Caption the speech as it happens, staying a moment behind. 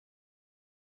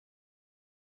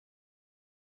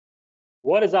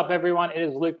What is up, everyone? It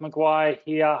is Luke McGuire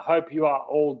here. Hope you are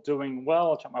all doing well.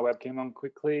 I'll turn my webcam on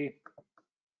quickly.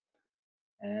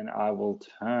 And I will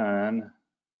turn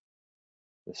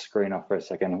the screen off for a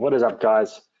second. What is up,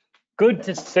 guys? Good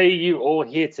to see you all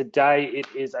here today. It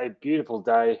is a beautiful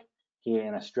day here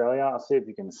in Australia. I'll see if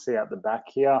you can see out the back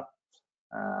here.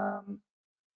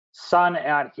 Sun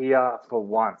out here for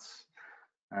once.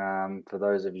 For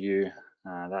those of you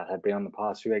that have been on the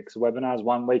past few weeks webinars,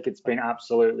 1 week it's been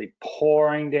absolutely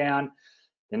pouring down.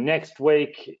 The next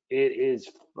week it is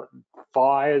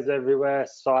fires everywhere,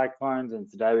 cyclones, and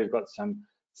today we've got some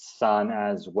sun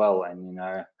as well. And you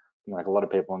know, like a lot of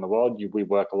people in the world, we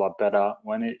work a lot better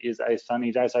when it is a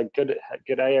sunny day. So good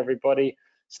day, everybody.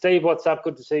 Steve, what's up?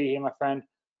 Good to see you here, my friend.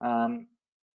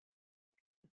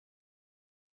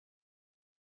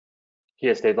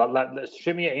 Here, Steve,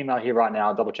 shoot me an email here right now.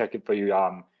 I'll double check it for you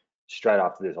straight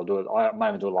after this. I'll do it. I might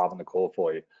even do it live on the call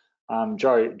for you.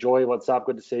 Joy, what's up?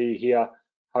 Good to see you here.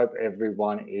 Hope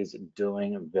everyone is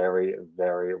doing very,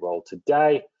 very well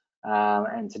today.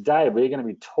 And today we're going to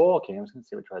be talking. I'm just going to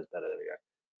see which way is better. There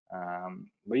we go.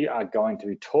 We are going to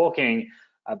be talking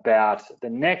about the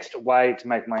next way to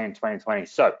make money in 2020.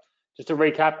 So just to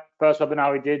recap, first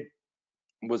webinar we did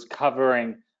was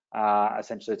covering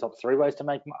essentially the top 3 ways to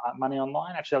make money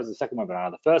online. Actually, that was the second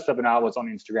webinar. The first webinar was on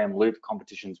Instagram loop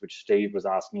competitions, which Steve was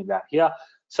asking about here.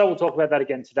 So we'll talk about that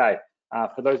again today.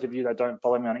 For those of you that don't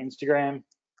follow me on Instagram,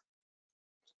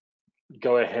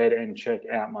 go ahead and check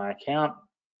out my account.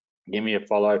 Give me a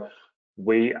follow.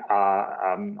 We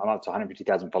are, I'm up to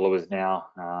 150,000 followers now.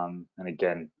 And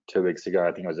again, 2 weeks ago,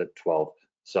 I think I was at 12.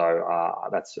 So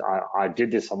I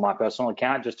did this on my personal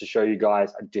account just to show you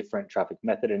guys a different traffic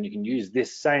method, and you can use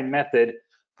this same method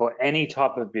for any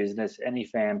type of business, any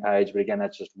fan page, but again,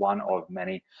 that's just one of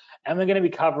many. And we're going to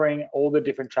be covering all the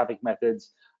different traffic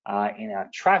methods in our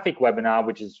traffic webinar,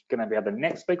 which is going to be either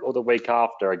next week or the week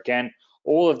after. Again,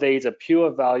 all of these are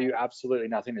pure value, absolutely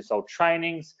nothing to sell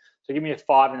trainings. So give me a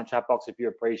 5 in the chat box if you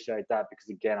appreciate that, because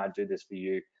again, I do this for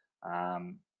you.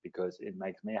 Because it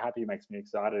makes me happy, makes me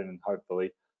excited, and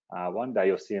hopefully one day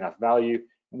you'll see enough value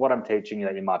in what I'm teaching you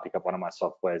that you might pick up one of my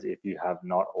softwares if you have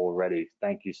not already.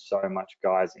 Thank you so much,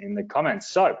 guys, in the comments.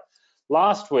 So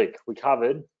last week we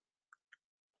covered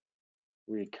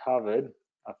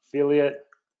affiliate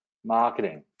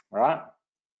marketing, right?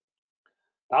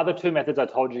 The other 2 methods I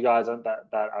told you guys that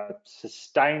are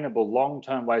sustainable,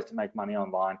 long-term ways to make money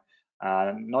online,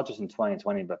 not just in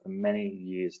 2020, but for many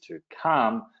years to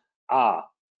come, are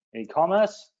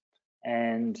e-commerce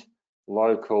and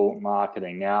local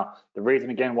marketing. Now, the reason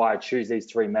again why I choose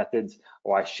these 3 methods,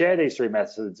 or I share these 3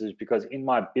 methods, is because in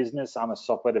my business, I'm a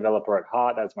software developer at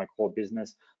heart. That's my core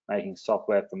business, making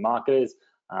software for marketers.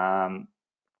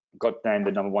 Got named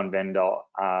the #1 vendor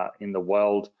in the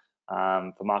world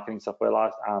for marketing software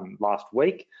last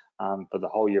week for the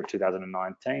whole year of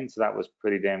 2019. So that was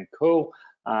pretty damn cool.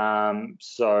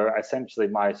 So essentially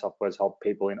my softwares help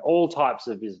people in all types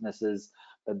of businesses,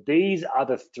 but these are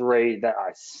the 3 that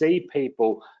I see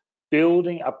people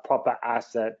building a proper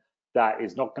asset that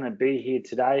is not going to be here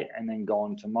today and then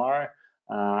gone tomorrow.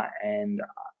 And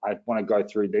I want to go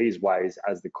through these ways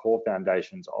as the core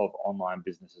foundations of online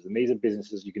businesses. And these are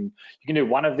businesses you can do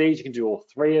one of these, you can do all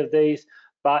 3 of these.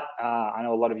 But I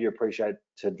know a lot of you appreciated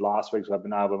last week's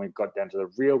webinar when we got down to the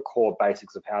real core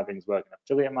basics of how things work in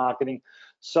affiliate marketing.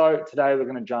 So today we're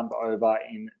going to jump over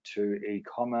into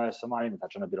e-commerce. I might even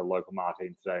touch on a bit of local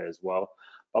marketing today as well.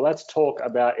 But let's talk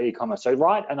about e-commerce. So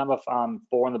write a number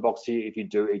 4 in the box here if you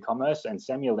do e-commerce, and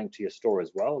send me a link to your store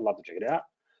as well. I'd love to check it out.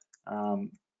 All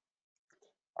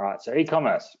right, so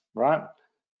e-commerce, right?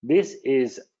 This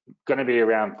is going to be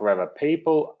around forever.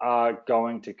 People are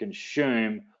going to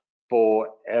consume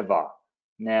forever.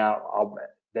 Now,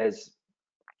 there's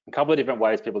a couple of different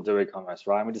ways people do e-commerce,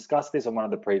 right? And we discussed this on one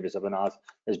of the previous webinars.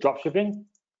 There's drop shipping,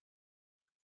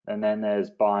 and then there's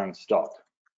buying stock,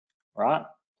 right?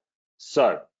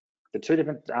 So the 2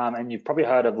 different, and you've probably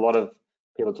heard of a lot of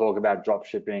people talk about drop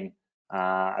shipping.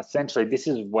 Essentially, this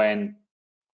is when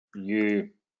you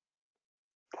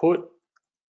put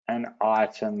an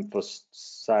item for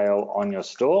sale on your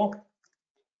store.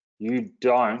 You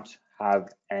don't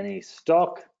have any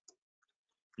stock.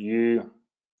 You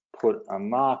put a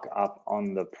markup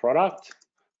on the product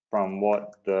from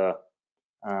what the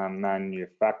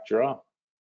manufacturer,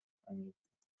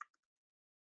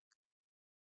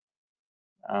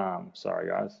 sorry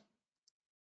guys,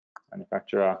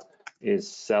 manufacturer is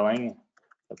selling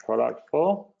the product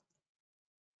for.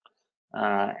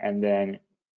 And then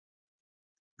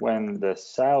when the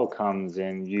sale comes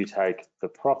in, you take the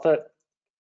profit.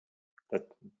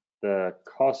 The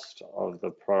cost of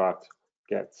the product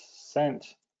gets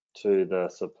sent to the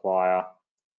supplier.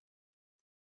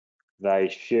 They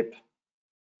ship,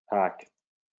 pack,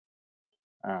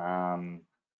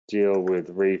 deal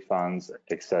with refunds,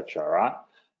 etc. Right?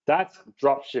 That's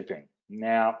drop shipping.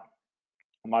 Now,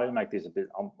 I might even make this a bit.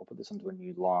 I'll put this onto a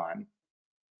new line.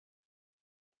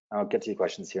 I'll get to your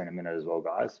questions here in a minute as well,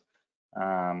 guys.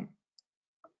 Let me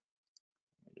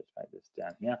just make this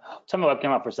down here. Turn my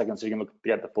webcam up for a second so you can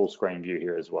get the full screen view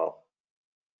here as well.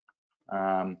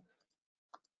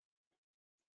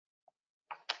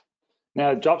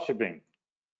 Now, drop shipping.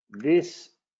 This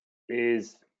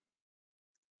is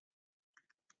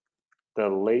the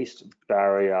least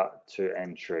barrier to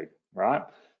entry, right?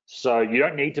 So you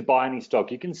don't need to buy any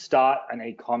stock. You can start an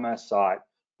e-commerce site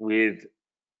with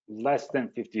less than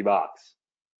 50 bucks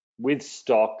with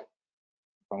stock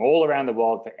from all around the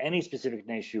world for any specific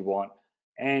niche you want,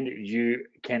 and you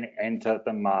can enter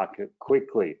the market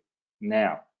quickly.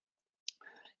 Now,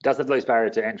 it does have the least barrier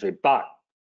to entry, but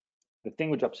the thing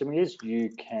with dropshipping is you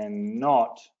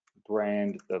cannot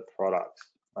brand the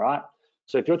products, right?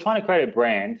 So if you're trying to create a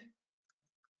brand,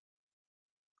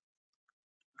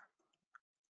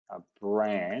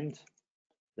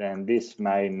 then this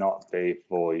may not be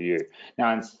for you.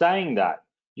 Now, in saying that,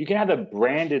 you can have a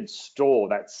branded store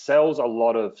that sells a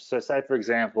lot of, so say for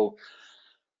example,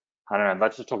 I don't know,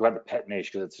 let's just talk about the pet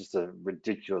niche because it's just a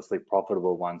ridiculously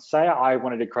profitable one. Say I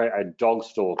wanted to create a dog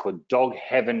store called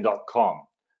dogheaven.com.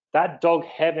 That Dog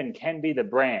Heaven can be the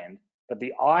brand, but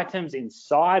the items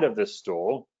inside of the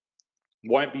store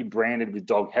won't be branded with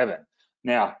Dog Heaven.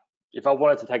 Now, if I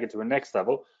wanted to take it to a next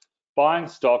level, buying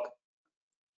stock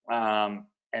and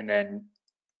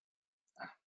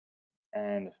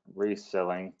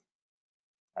reselling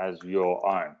as your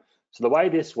own. So the way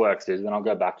this works is, and I'll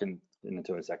go back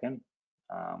into a second,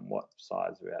 what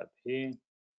size we have here.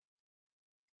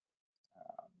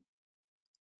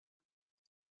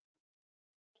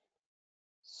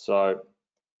 So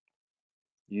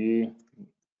you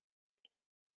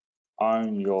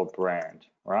own your brand,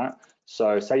 right?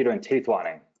 So say you're doing teeth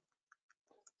whitening,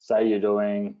 say you're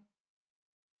doing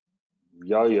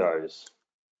yo-yos,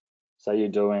 say you're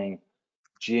doing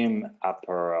gym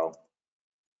apparel,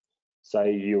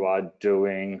 say you are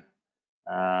doing,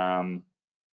 I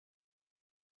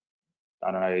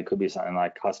don't know, it could be something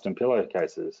like custom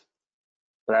pillowcases.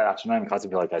 But actually not even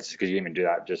custom pillowcases because you even do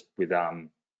that just with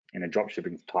in a drop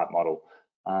shipping type model.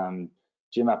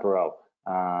 Gym apparel,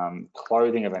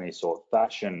 clothing of any sort,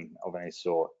 fashion of any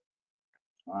sort.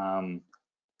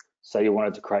 Say you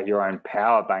wanted to create your own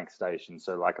power bank station,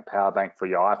 so like a power bank for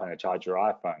your iPhone to charge your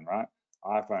iPhone, right?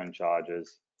 iPhone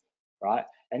chargers, right?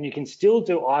 And you can still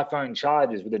do iPhone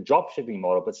chargers with a drop shipping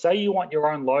model, but say you want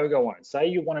your own logo on it, say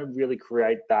you want to really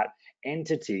create that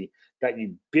entity that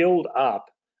you build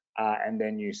up and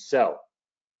then you sell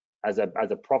as a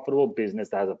profitable business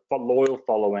that has a loyal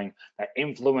following that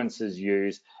influencers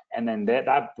use, and then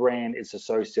that brand is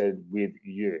associated with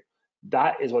you.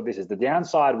 That is what this is. The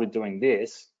downside with doing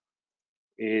this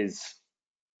is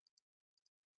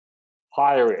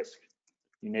higher risk.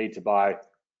 You need to buy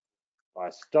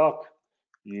stock,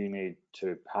 you need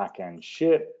to pack and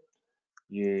ship,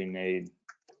 you need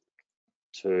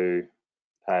to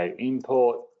pay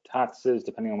import taxes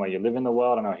depending on where you live in the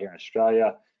world. I know here in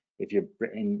Australia, if you're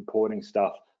importing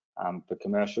stuff for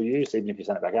commercial use, even if you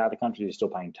send it back out of the country, you're still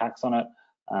paying tax on it,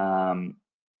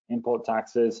 import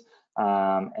taxes,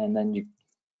 and then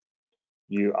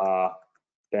you are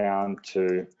bound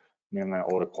to minimum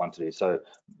order quantity. So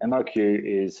MOQ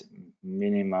is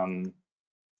minimum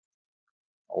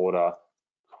order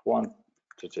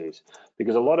quantities,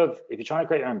 because a lot of, if you're trying to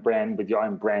create your own brand with your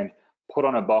own brand put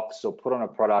on a box or put on a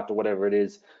product or whatever it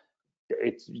is,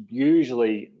 it's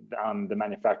usually the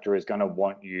manufacturer is going to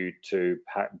want you to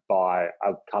buy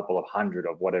a couple of hundred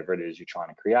of whatever it is you're trying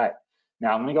to create.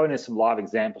 Now, I'm going to go into some live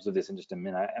examples of this in just a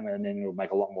minute, and then it'll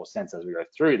make a lot more sense as we go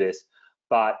through this.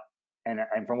 But and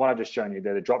from what I've just shown you,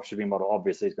 the drop shipping model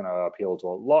obviously is going to appeal to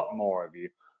a lot more of you,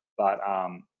 but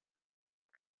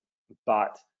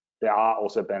there are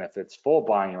also benefits for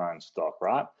buying your own stock,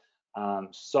 right?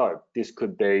 So this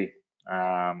could be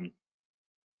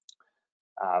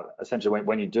essentially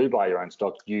when you do buy your own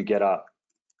stock, you get a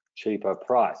cheaper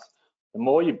price. The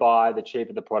more you buy, the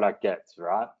cheaper the product gets,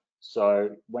 right?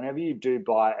 So whenever you do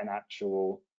buy an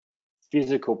actual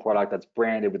physical product that's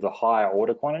branded with a higher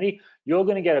order quantity, you're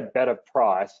going to get a better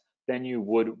price than you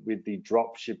would with the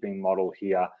drop shipping model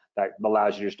here that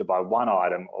allows you just to buy one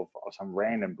item of some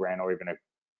random brand or even a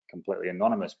completely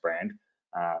anonymous brand.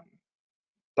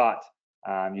 But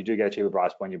you do get a cheaper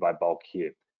price when you buy bulk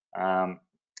here.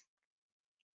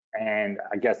 And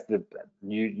I guess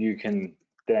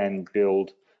then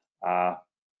build a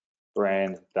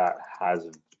brand that has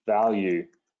value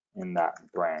in that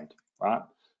brand, right?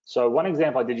 So one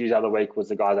example I did use the other week was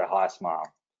the guys at High Smile.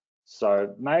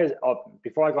 So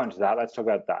before I go into that, let's talk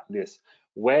about this.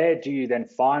 Where do you then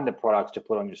find the products to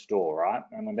put on your store, right?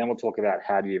 And then we'll talk about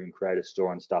how do you even create a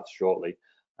store and stuff shortly.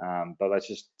 But let's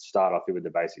just start off here with the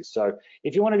basics. So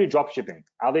if you want to do drop shipping,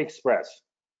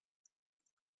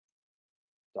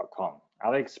 AliExpress.com.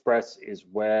 AliExpress is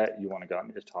where you want to go. Let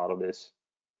me just title this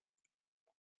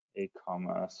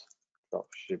e-commerce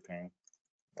dropshipping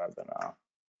webinar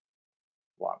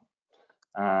 1.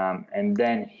 And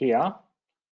then here,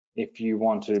 if you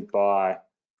want to buy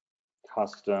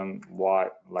custom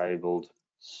white labeled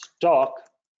stock,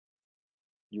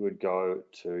 you would go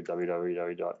to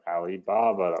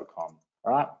www.alibaba.com,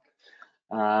 right?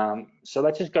 So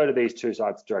let's just go to these two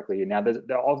sites directly here. Now,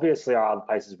 there obviously are other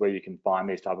places where you can find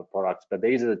these type of products, but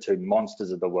these are the two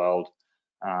monsters of the world.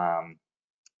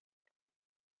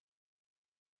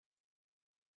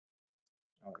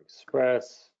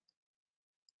 AliExpress.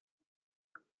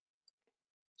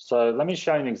 So let me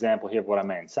show you an example here of what I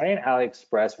mean. Say in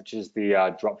AliExpress, which is the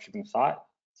dropshipping site,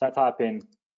 so I type in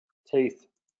teeth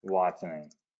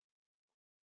whitening.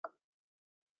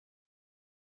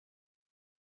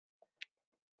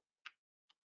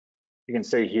 You can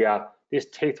see here, this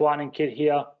teeth whitening kit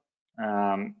here,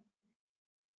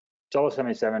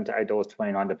 $1.77 to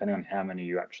 $8.29, depending on how many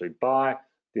you actually buy.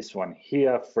 This one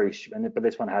here, free shipping, but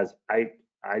this one has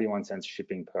 81 cents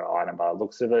shipping per item by the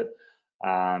looks of it.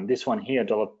 This one here,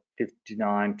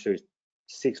 $1.59 to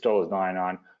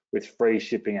 $6.99 with free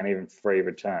shipping and even free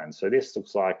returns. So this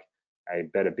looks like a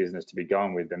better business to be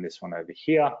going with than this one over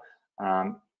here.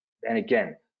 And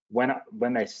again, when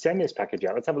they send this package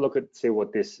out, let's have a look at see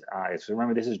what this is. So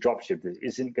remember, this is dropship. This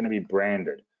isn't going to be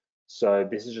branded. So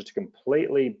this is just a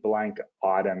completely blank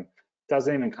item.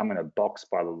 Doesn't even come in a box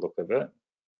by the look of it.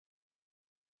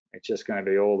 It's just going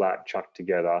to be all that chucked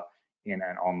together in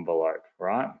an envelope,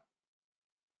 right?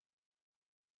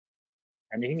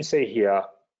 And you can see here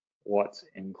what's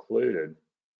included.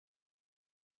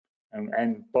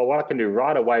 But what I can do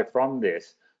right away from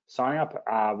this, signing up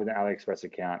with an AliExpress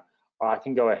account, I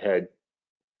can go ahead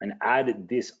and add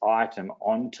this item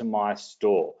onto my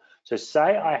store. So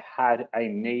say I had a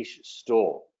niche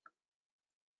store.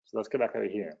 So let's go back over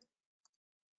here.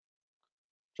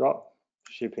 Drop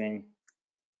shipping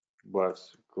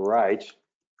works great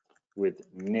with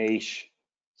niche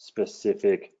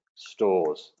specific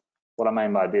stores. What I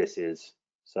mean by this is,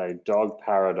 say, Dog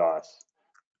Paradise,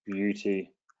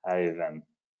 Beauty Haven,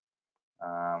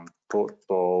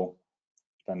 Football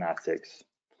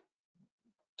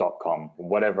Fanatics.com,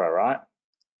 whatever, right?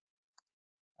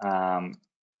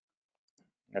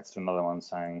 That's another one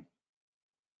saying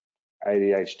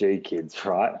ADHD kids,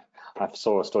 right? I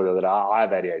saw a story the other day. I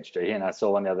have ADHD, and I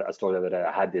saw a story the other day.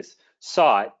 I had this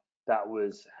site that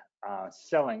was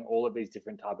selling all of these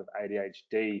different type of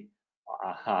ADHD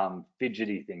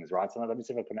fidgety things, right? So let me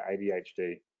see if I put an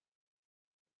ADHD.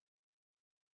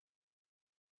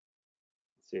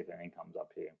 Let's see if anything comes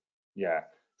up here. Yeah,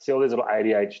 see all these little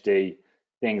ADHD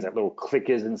things, like little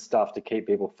clickers and stuff to keep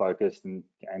people focused and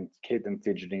keep them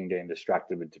fidgeting and getting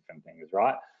distracted with different things,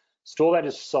 right? Store that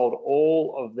just sold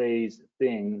all of these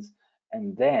things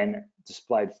and then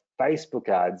displayed Facebook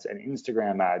ads and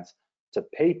Instagram ads to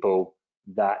people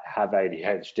that have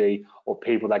ADHD or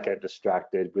people that get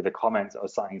distracted with a comment or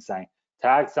something saying,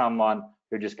 tag someone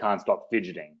who just can't stop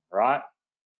fidgeting, right?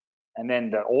 And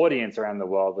then the audience around the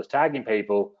world was tagging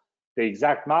people, the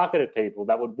exact market of people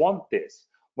that would want this.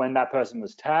 When that person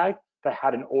was tagged, they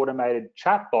had an automated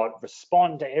chatbot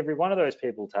respond to every one of those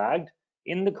people tagged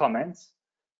in the comments.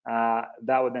 That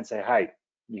would then say, hey,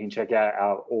 you can check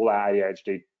out all our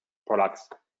ADHD products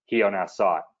here on our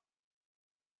site.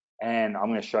 And I'm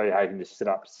going to show you how you can just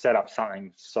set up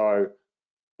something so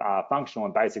functional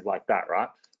and basic like that, right?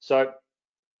 So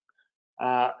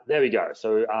there we go.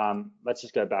 So let's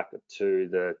just go back to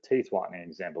the teeth whitening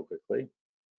example quickly.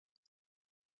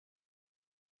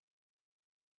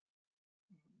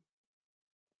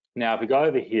 Now, if we go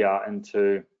over here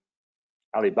into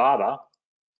Alibaba,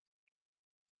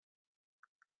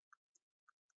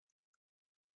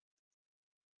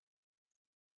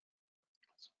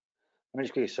 let me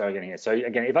just quickly show you again here. So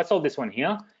again, if I sold this one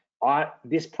here,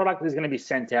 this product is going to be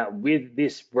sent out with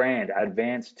this brand,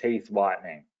 Advanced Teeth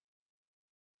Whitening.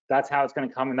 That's how it's going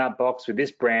to come in that box with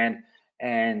this brand.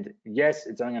 And yes,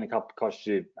 it's only going to cost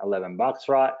you 11 bucks,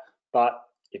 right? But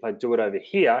if I do it over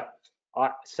here,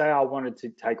 say I wanted to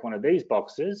take one of these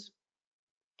boxes,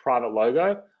 private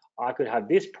logo, I could have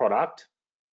this product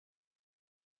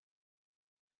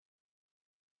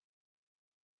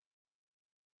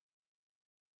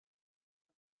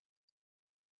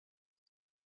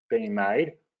being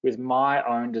made with my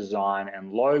own design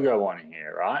and logo on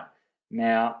here, right?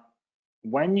 Now,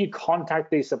 when you contact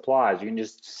these suppliers, you can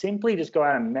just simply just go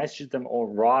out and message them all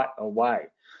right away.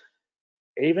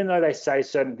 Even though they say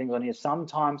certain things on here,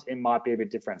 sometimes it might be a bit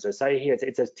different. So say here,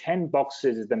 it says 10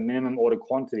 boxes is the minimum order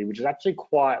quantity, which is actually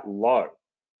quite low,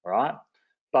 right?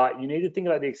 But you need to think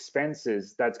about the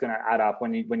expenses that's going to add up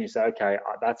when you say, okay,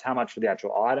 that's how much for the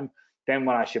actual item. Then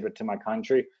when I ship it to my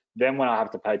country, then when I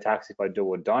have to pay tax if I do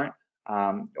or don't.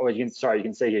 Or you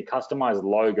can see here, customized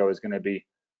logo is going to be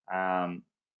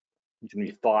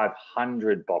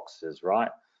 500 boxes, right?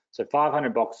 So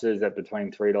 500 boxes at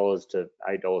between $3 to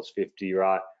 $8.50,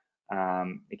 right?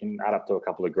 It can add up to a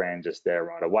couple of grand just there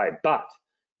right away. But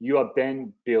you are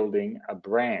then building a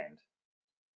brand.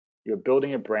 You're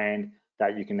building a brand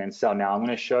that you can then sell. Now I'm going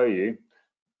to show you,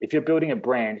 if you're building a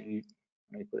brand,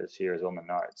 let me put this here as on the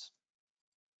notes.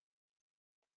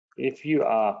 If you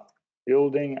are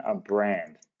building a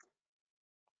brand,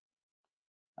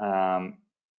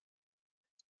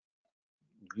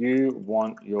 you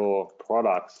want your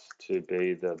products to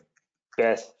be the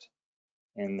best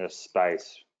in the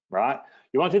space, right?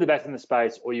 You want to be the best in the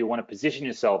space, or you want to position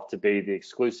yourself to be the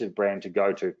exclusive brand to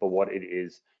go to for what it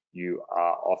is you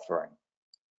are offering.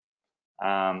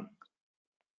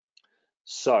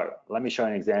 So let me show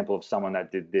you an example of someone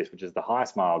that did this, which is the High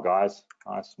Smile, guys.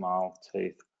 High Smile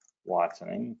teeth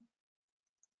whitening.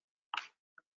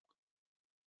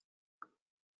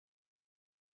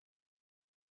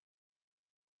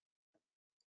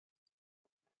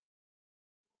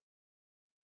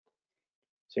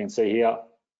 So you can see here,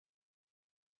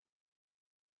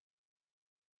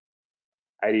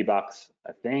 80 bucks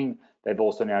a thing. They've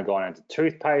also now gone into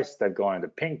toothpaste. They've gone into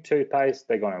pink toothpaste.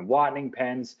 They've gone into whitening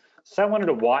pens. So I wanted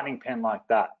a whitening pen like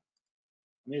that.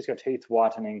 Let me just go teeth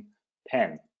whitening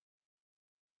pen.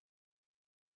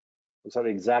 Looks like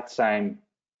the exact same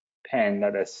pen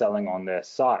that they're selling on their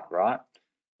site, right?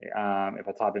 If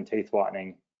I type in teeth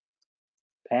whitening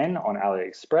pen on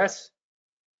AliExpress,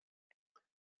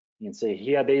 you can see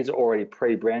here, these are already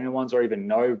pre-branded ones or even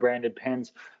no branded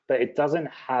pens, but it doesn't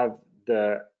have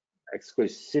the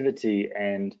exclusivity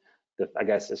and I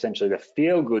guess essentially the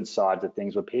feel-good side of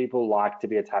things where people like to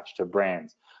be attached to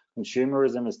brands.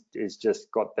 Consumerism is just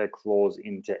got their claws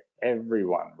into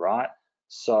everyone, right?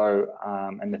 So,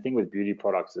 and the thing with beauty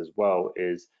products as well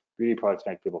is beauty products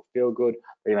make people feel good.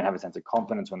 They even have a sense of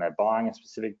confidence when they're buying a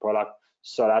specific product.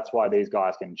 So that's why these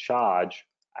guys can charge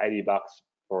 80 bucks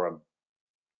for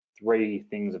 3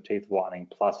 things of teeth whitening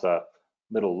plus a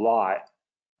little light.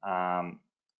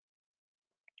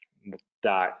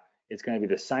 That it's going to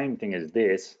be the same thing as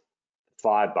this,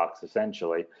 $5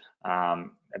 essentially.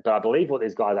 But I believe what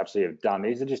these guys actually have done,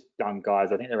 these are just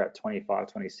guys, I think they're at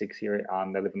 25, 26 here.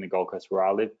 They live in the Gold Coast where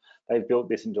I live. They've built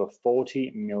this into a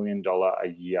 $40 million a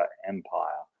year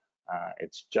empire.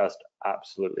 It's just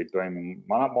absolutely booming.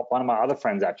 One of my other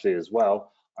friends actually as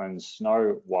well owns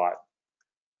Snow White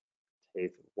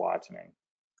teeth whitening.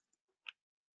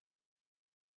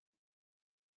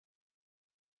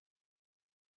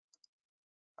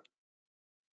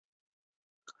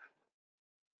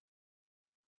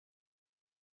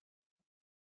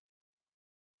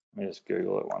 Let me just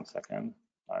Google it 1 second.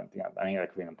 I think that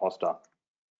could be an imposter.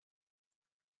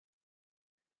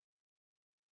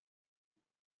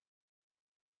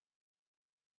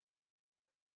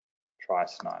 Try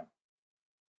Snow.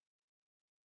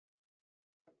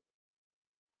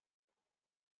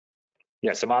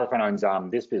 Yeah, so my other friend owns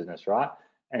this business, right?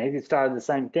 And he started the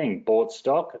same thing, bought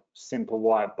stock, simple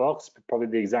white box, probably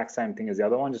the exact same thing as the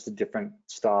other one, just a different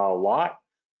style light.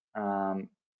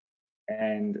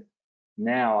 And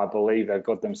now I believe they've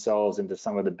got themselves into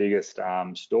some of the biggest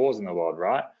stores in the world,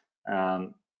 right?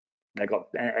 They got,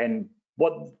 and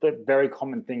what the very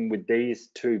common thing with these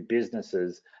two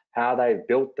businesses, how they've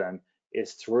built them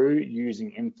is through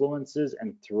using influencers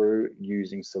and through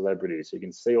using celebrities. So you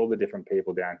can see all the different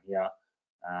people down here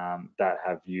that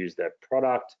have used their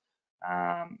product.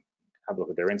 Have a look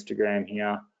at their Instagram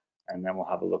here, and then we'll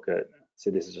have a look at,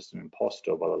 see, this is just an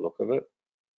imposter by the look of it.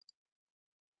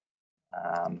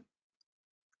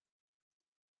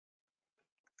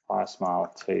 High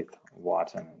Smile teeth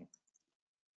whitening.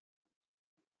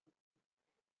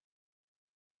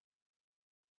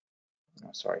 Oh,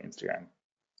 sorry, Instagram.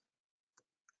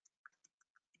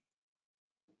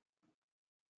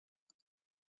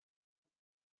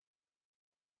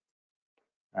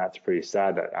 It's pretty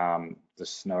sad that the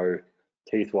Snow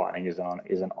teeth whitening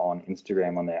isn't on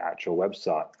Instagram on their actual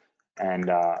website. And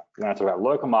when I talk about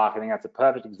local marketing, that's a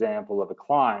perfect example of a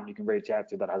client you can reach out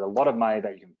to that has a lot of money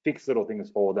that you can fix little things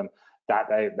for them that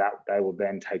they will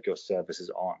then take your services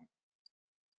on.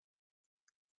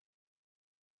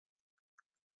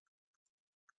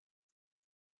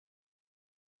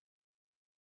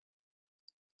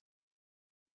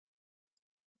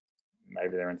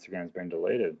 maybe their Instagram's been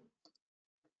deleted.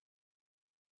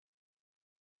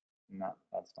 No,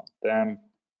 that's not them.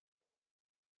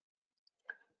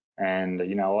 And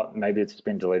you know what? Maybe it's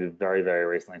been deleted very, very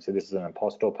recently. So this is an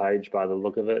impostor page by the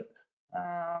look of it,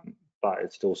 but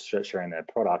it's still sharing their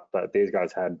product. But these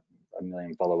guys had 1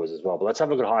 million followers as well. But let's have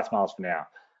a look at High Smiles for now.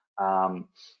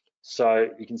 So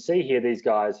you can see here, these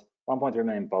guys, 1.3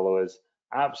 million followers,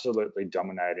 absolutely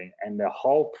dominating. And the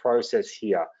whole process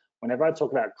here, whenever I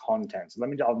talk about content, so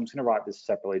I'm just going to write this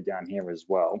separately down here as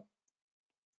well.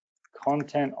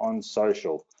 Content on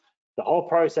social. The whole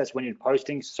process when you're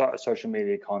posting social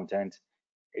media content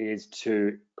is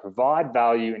to provide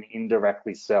value and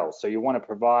indirectly sell. So you want to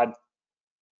provide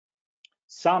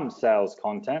some sales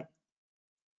content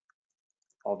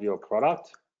of your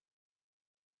product.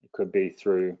 It could be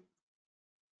through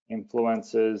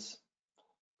influencers,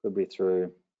 could be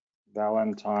through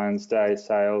Valentine's Day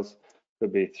sales,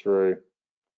 could be through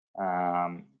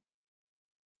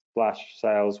flash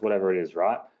sales, whatever it is,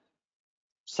 right?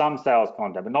 Some sales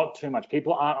content, but not too much.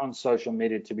 People aren't on social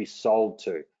media to be sold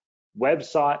to.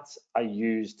 Websites are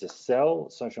used to sell.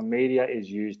 Social media is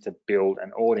used to build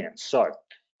an audience. So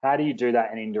how do you do that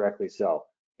and indirectly sell?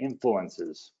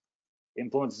 Influencers.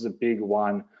 Influencers is a big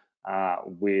one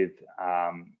with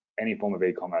any form of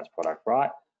e-commerce product,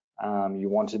 right? You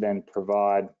want to then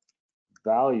provide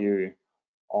value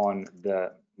on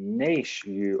the niche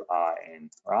you are in,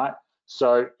 right?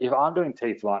 So if I'm doing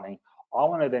teeth whitening, I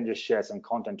want to then just share some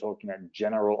content talking about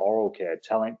general oral care,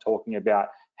 talking about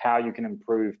how you can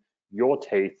improve your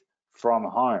teeth from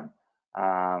home,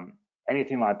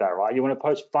 anything like that, right? You want to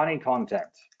post funny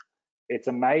content. It's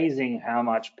amazing how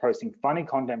much posting funny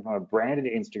content from a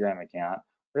branded Instagram account,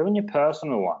 or even your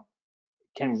personal one,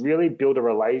 can really build a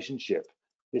relationship.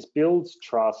 This builds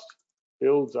trust,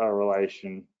 builds a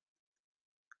relationship,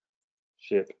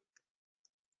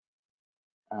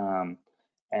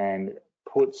 and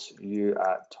puts you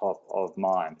at top of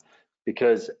mind.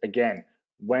 Because again,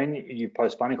 when you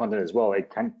post funny content as well, it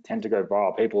can tend to go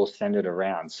viral. People will send it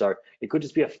around. So it could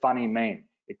just be a funny meme.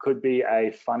 It could be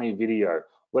a funny video,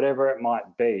 whatever it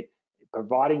might be.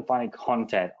 Providing funny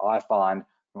content, I find,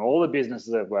 from all the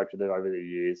businesses I've worked with over the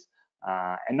years,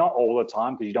 and not all the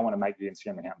time, because you don't want to make your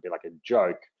Instagram account be like a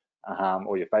joke,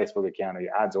 or your Facebook account or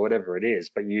your ads or whatever it is,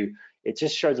 but it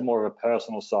just shows more of a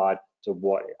personal side to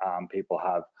what people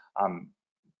have,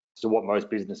 to what most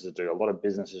businesses do. A lot of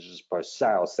businesses just post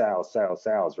sales, sales, sales,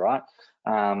 sales, right?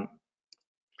 And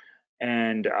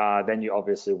then you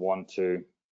obviously want to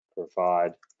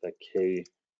provide the key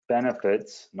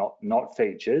benefits, not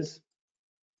features,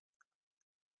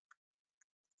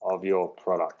 of your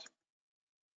product.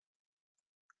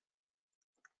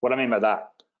 What I mean by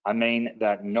that, I mean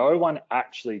that no one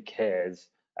actually cares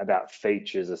about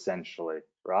features essentially,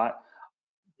 right?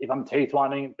 If I'm teeth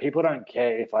whitening, people don't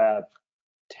care if I have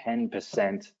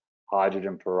 10%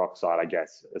 hydrogen peroxide, I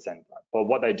guess, essentially. But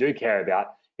what they do care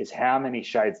about is how many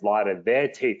shades lighter their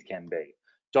teeth can be.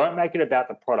 Don't make it about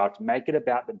the product, make it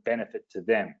about the benefit to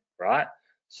them, right?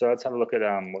 So let's have a look at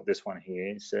what this one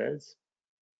here says.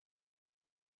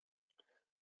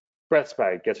 Breath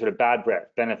spray gets rid of bad breath,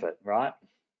 benefit, right?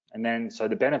 And then, so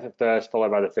the benefit first,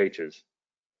 followed by the features.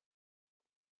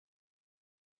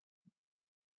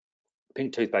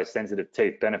 Pink toothpaste, sensitive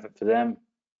teeth, benefit for them.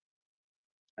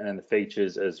 And then the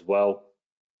features as well.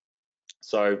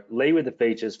 So lead with the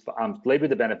features, lead with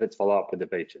the benefits, follow up with the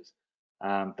features.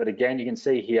 But again, you can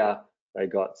see here, they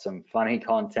got some funny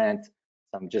content,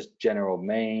 some just general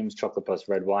memes, chocolate plus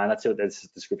red wine. That's what this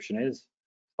description is.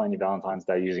 Explain your Valentine's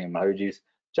Day using emojis.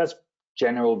 Just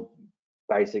general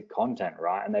basic content,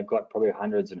 right? And they've got probably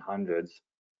hundreds and hundreds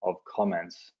of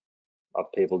comments of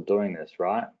people doing this,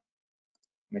 right? Let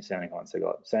me see how many comments they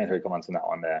got. 73 comments on that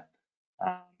one there.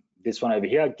 This one over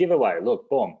here, giveaway, look,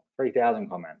 boom, 3,000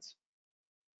 comments.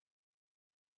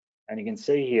 And you can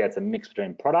see here, it's a mix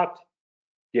between product,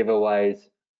 giveaways,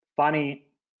 funny,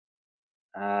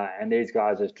 and these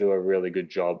guys just do a really good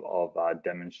job of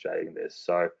demonstrating this.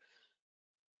 So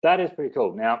that is pretty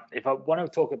cool. Now, if I want to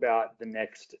talk about the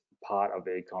next part of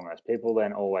e-commerce, people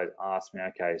then always ask me,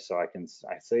 okay, so I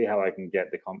see how I can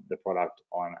get the product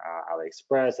on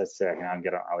AliExpress, I see how I can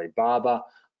get it on Alibaba,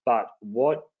 but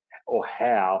what or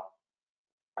how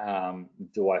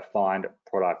do I find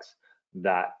products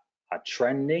that are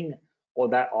trending or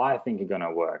that I think are going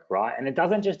to work, right? And it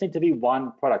doesn't just need to be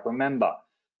one product. Remember,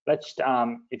 if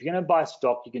you're going to buy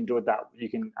stock, you can do it that you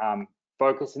can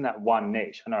focus in that one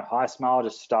niche. I know High Smile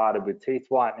just started with teeth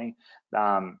whitening.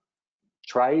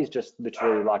 Trays just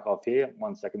literally like off here.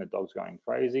 1 second, the dog's going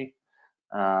crazy.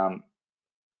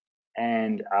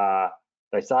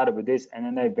 They started with this and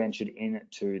then they ventured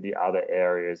into the other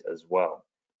areas as well.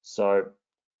 So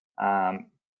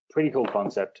pretty cool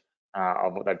concept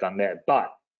of what they've done there.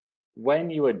 But when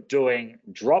you are doing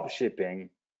drop shipping,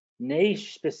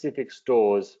 niche specific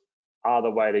stores are the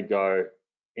way to go,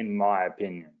 in my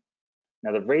opinion.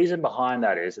 Now, the reason behind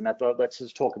that is, and let's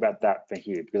just talk about that for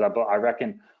here, because I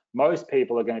reckon most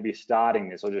people are going to be starting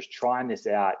this or just trying this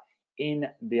out in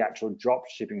the actual drop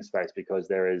shipping space, because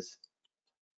there is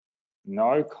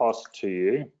no cost to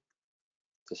you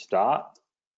to start.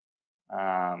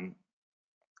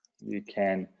 You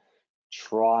can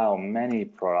trial many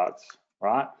products,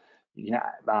 right?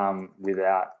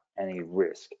 Without any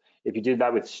risk. If you did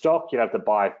that with stock, you'd have to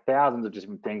buy thousands of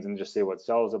different things and just see what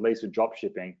sells. At least with drop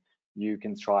shipping, you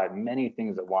can try many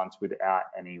things at once without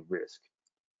any risk.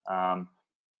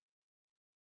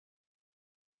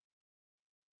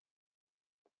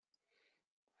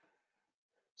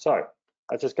 So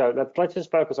let's just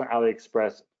focus on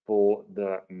AliExpress for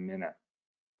the minute.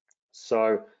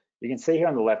 So you can see here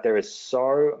on the left, there is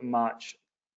so many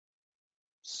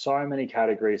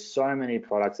categories, so many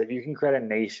products that you can create a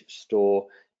niche store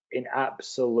in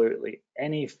absolutely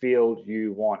any field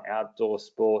you want. Outdoor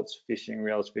sports, fishing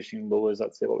reels, fishing lures.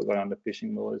 Let's see what we've got under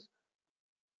fishing lures.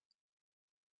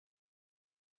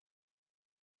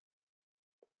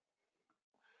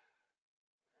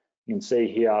 You can see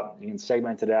here, you can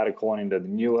segment it out according to the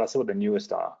new, let's see what the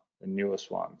newest are, the newest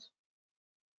ones.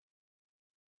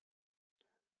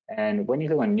 And when you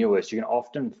click on newest, you can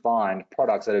often find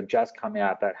products that have just come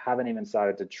out that haven't even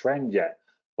started to trend yet.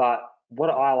 But what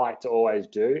I like to always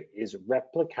do is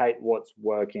replicate what's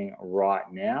working right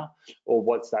now, or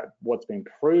what's been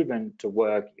proven to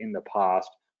work in the past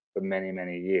for many,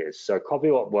 many years. So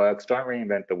copy what works, don't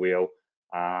reinvent the wheel.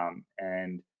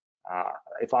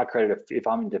 If I'm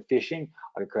into fishing,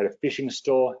 I could create a fishing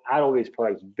store, add all these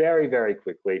products very, very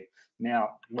quickly.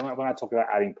 Now, when I talk about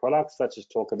adding products, let's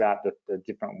just talk about the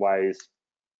different ways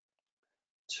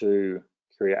to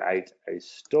create a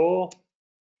store.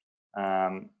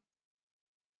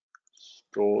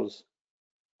 Stores.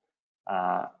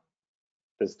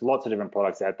 There's lots of different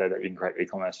products out there that you can create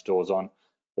e-commerce stores on.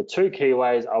 The two key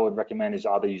ways I would recommend is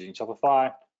either using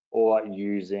Shopify or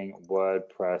using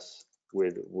WordPress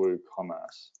with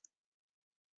WooCommerce.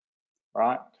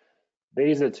 Right?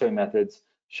 These are the two methods.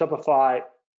 Shopify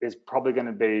is probably going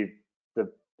to be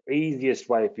the easiest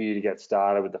way for you to get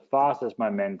started with the fastest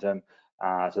momentum,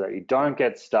 so that you don't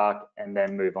get stuck and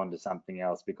then move on to something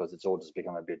else because it's all just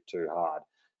become a bit too hard.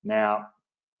 Now,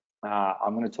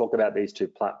 I'm going to talk about these two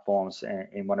platforms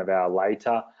in one of our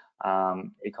later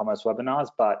e-commerce webinars,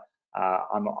 but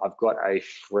I've got a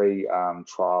free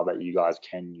trial that you guys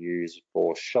can use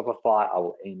for Shopify. I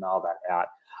will email that out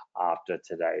after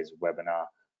today's webinar,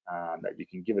 that you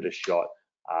can give it a shot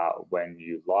when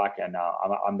you like. And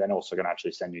I'm then also going to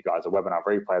actually send you guys a webinar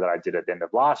replay that I did at the end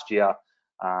of last year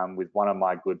with one of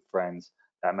my good friends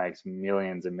that makes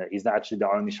millions and he's actually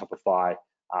the only Shopify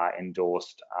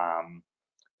endorsed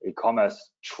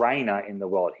e-commerce trainer in the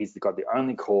world. He's got the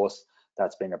only course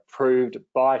that's been approved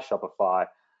by Shopify.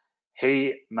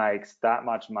 He makes that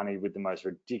much money with the most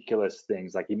ridiculous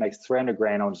things. Like he makes 300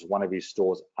 grand on just one of his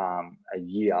stores a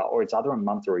year, or it's either a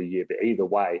month or a year, but either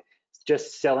way, it's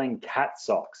just selling cat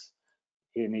socks.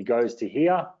 And he goes to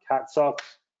here, cat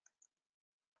socks.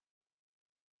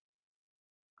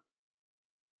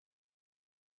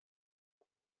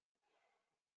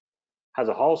 Has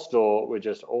a whole store with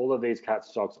just all of these cat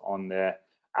stocks on there,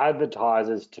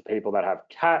 advertises to people that have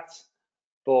cats,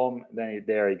 boom, then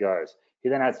there he goes. He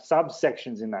then has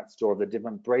subsections in that store of the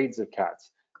different breeds of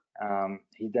cats.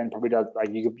 He then probably does, like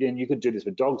you could do this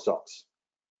with dog socks,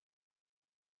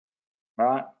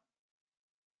 right?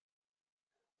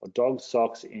 Or dog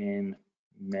socks in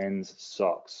men's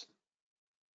socks.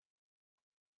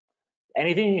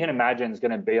 Anything you can imagine is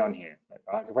going to be on here,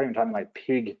 right? If we're even talking like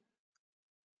pig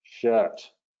shirt.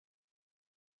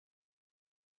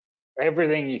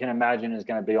 Everything you can imagine is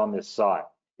going to be on this site.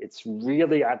 It's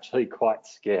really actually quite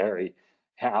scary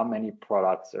how many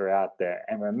products are out there.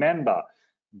 And remember,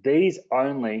 these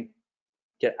only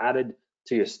get added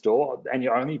to your store and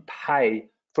you only pay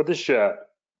for the shirt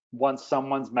once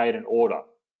someone's made an order.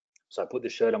 So I put the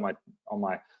shirt on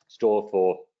my store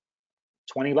for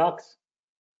 20 bucks.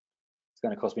 It's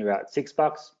going to cost me about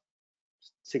 $6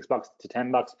 to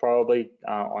 $10 probably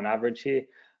on average here.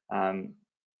 And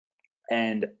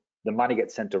the money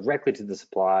gets sent directly to the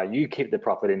supplier. You keep the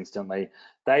profit instantly.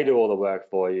 They do all the work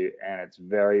for you, and it's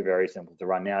very, very simple to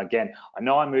run. Now, again, I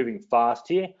know I'm moving fast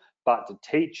here, but to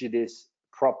teach you this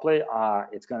properly,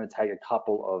 it's going to take a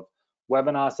couple of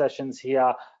webinar sessions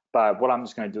here. But what I'm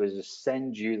just going to do is just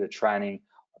send you the training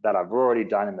that I've already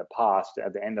done in the past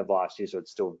at the end of last year, so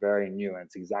it's still very new, and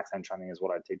it's the exact same training as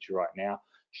what I teach you right now,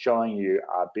 showing you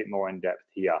a bit more in depth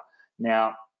here.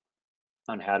 Now,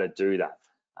 on how to do that.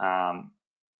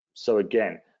 So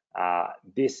again,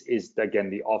 this is again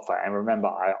the offer, and remember,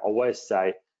 I always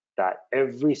say that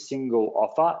every single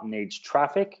offer needs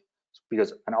traffic,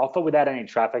 because an offer without any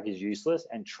traffic is useless,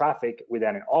 and traffic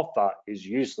without an offer is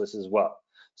useless as well.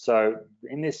 So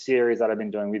in this series that I've been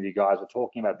doing with you guys, we're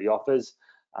talking about the offers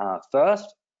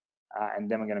first, and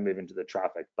then we're going to move into the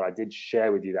traffic. But I did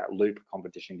share with you that loop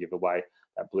competition giveaway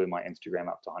that blew my Instagram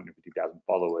up to 150,000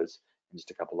 followers in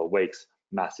just a couple of weeks.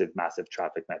 Massive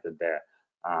traffic method there.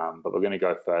 But we're going to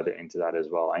go further into that as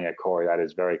well. And yeah, Corey, that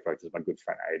is very correct. It's my good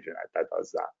friend Adrian that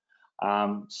does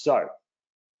that. So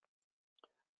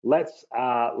let's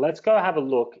go have a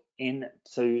look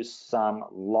into some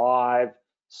live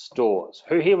stores.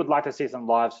 Who here would like to see some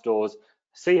live stores,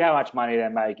 see how much money they're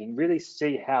making, really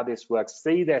see how this works,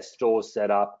 see their stores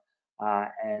set up,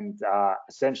 and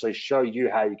essentially show you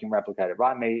how you can replicate it?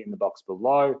 Write me in the box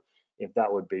below if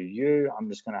that would be you. I'm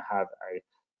just going to have a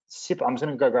sip. I'm just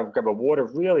going to go grab a water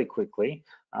really quickly,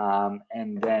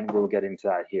 and then we'll get into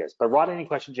that here. But write any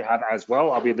questions you have as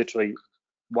well. I'll be literally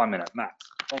 1 minute max.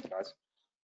 Thanks, guys.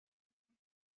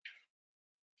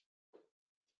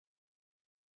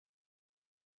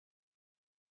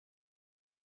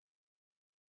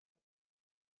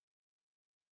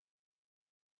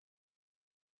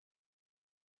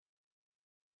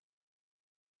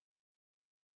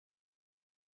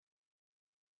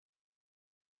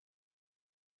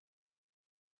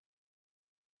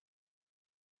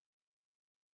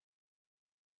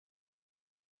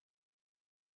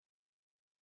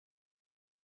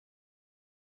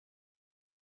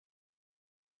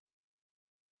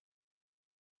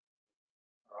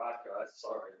 All right, guys,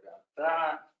 sorry about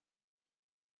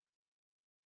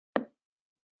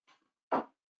that.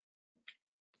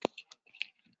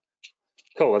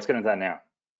 Cool, let's get into that now.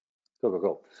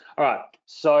 Cool. All right,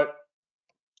 so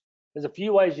there's a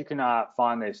few ways you can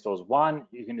find these stores. One,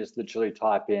 you can just literally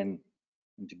type into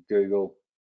Google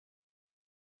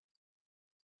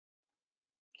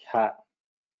cat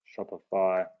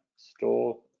Shopify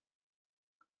store.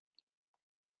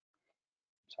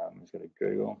 So I'm just going to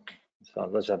Google. So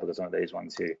let's have a look at some of these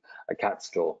ones here. A cat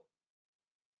store.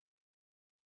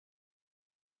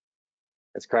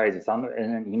 It's crazy.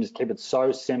 And you can just keep it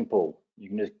so simple. You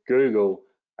can just Google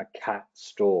a cat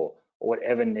store or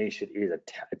whatever niche it is, a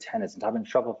tennis, and type in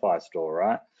Shopify store,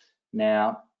 right?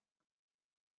 Now,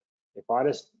 if I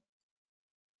just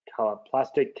color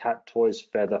plastic cat toys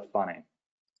feather funny.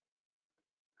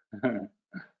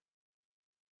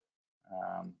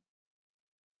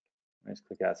 Let's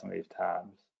click out some of these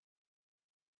tabs.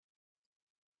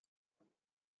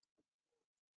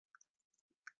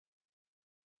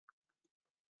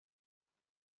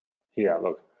 Here,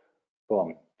 look,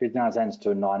 boom, 59 cents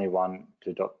to 91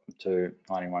 to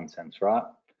 91 cents, right?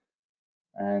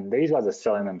 And these guys are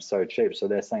selling them so cheap. So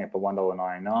they're selling it for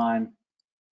 $1.99.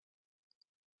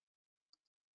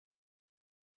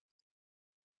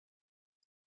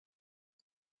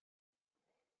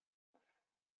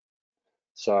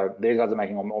 So these guys are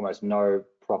making almost no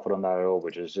profit on that at all,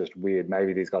 which is just weird.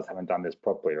 Maybe these guys haven't done this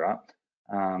properly, right?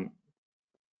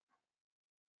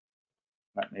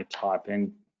 Let me type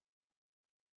in.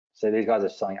 So these guys are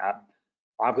selling at,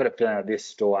 I've got a feeling that this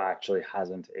store actually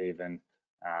hasn't even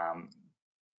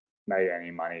made any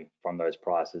money from those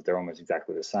prices. They're almost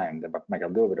exactly the same. They make a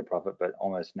little bit of profit, but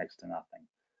almost next to nothing.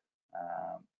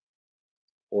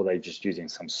 Or they're just using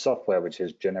some software which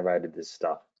has generated this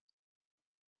stuff.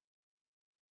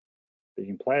 But you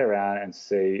can play around and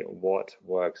see what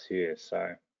works here.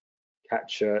 So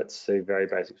cat shirts, see very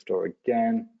basic store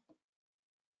again.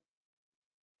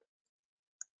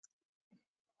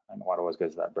 I don't know why it always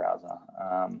goes to that browser.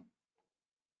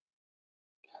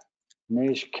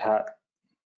 Niche cat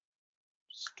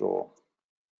store.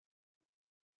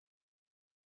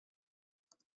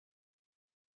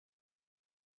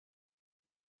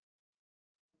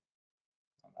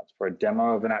 That's for a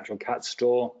demo of an actual cat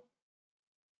store.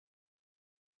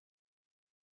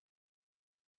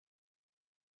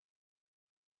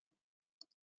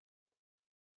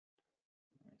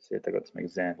 Let's see if they've got some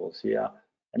examples here.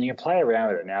 And you can play around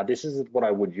with it. Now, this is what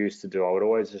I would used to do. I would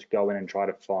always just go in and try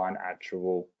to find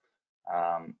actual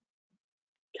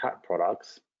cat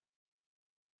products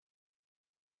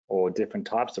or different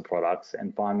types of products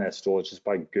and find their stores just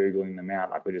by Googling them out,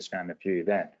 like we just found a few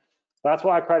then. That's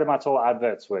why I created my tool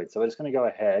advert suite. So we're just going to go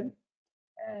ahead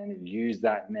and use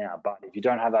that now. But if you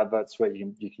don't have advert suite,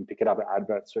 you can pick it up at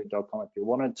advertsuite.com if you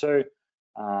wanted to.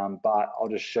 but I'll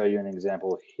just show you an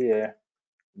example here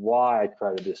why I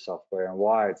created this software and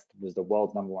why it was the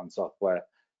world's #1 software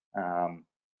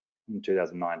in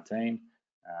 2019.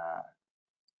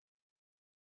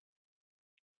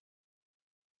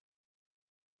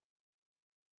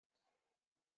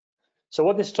 So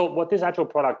what this actual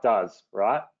product does,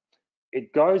 right?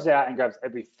 It goes out and grabs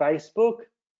every Facebook,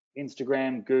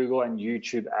 Instagram, Google, and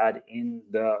YouTube ad in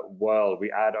the world.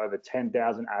 We add over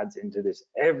 10,000 ads into this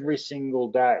every single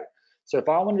day. So if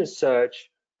I wanted to search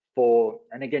for,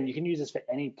 and again, you can use this for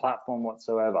any platform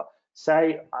whatsoever.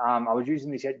 Say I was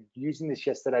using this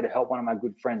yesterday to help one of my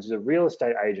good friends who's a real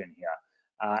estate agent here,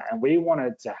 and we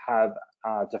wanted to have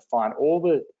to find all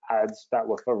the ads that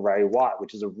were for Ray White,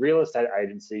 which is a real estate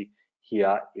agency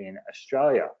here in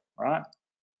Australia, right?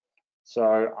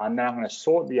 So I'm now going to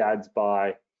sort the ads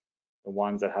by the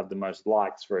ones that have the most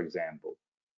likes, for example.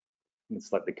 And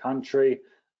select the country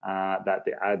that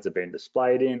the ads have been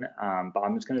displayed in, but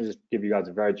I'm just going to just give you guys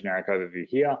a very generic overview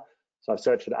here. So I've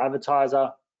searched for the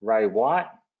advertiser, Ray White.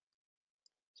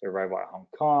 So Ray White Hong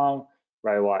Kong,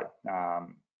 Ray White,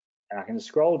 and I can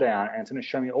scroll down and it's going to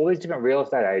show me all these different real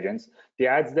estate agents, the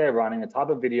ads they're running, the type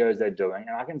of videos they're doing,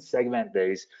 and I can segment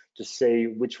these to see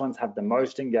which ones have the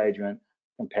most engagement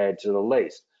compared to the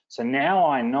least. So now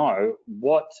I know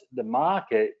what the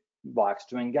market likes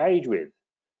to engage with,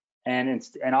 and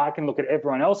I can look at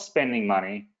everyone else spending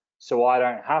money, so I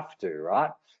don't have to,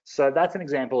 right? So that's an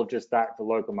example of just that for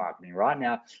local marketing. Right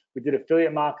now, we did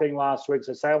affiliate marketing last week.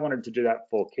 So say I wanted to do that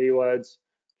for keywords,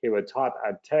 keyword type,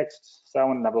 add text. So I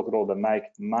want to have a look at all the make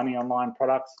money online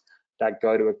products that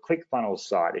go to a ClickFunnels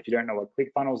site. If you don't know what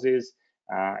ClickFunnels is,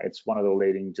 it's one of the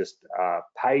leading just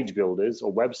page builders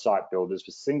or website builders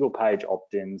for single page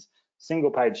opt-ins,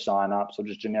 single page signups, or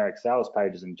just generic sales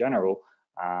pages in general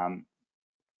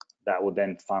that will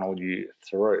then funnel you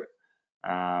through.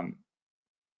 Add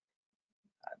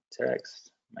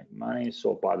text, make money,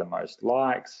 sort by the most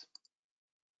likes.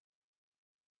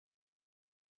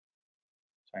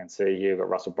 So I can see here we've got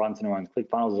Russell Brunson who owns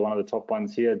ClickFunnels is one of the top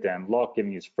ones here. Dan Locke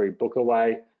giving his free book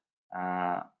away.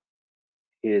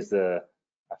 Here's the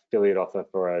affiliate offer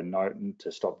for a note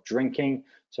to stop drinking.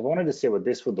 So if I wanted to see what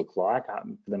this would look like for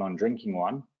the non-drinking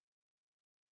one,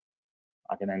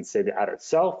 I can then see the ad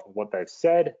itself, what they've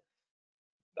said.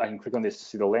 I can click on this to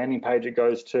see the landing page it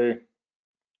goes to,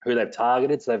 who they've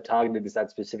targeted. So they've targeted this ad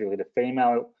specifically to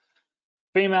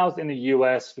females in the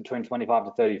US between 25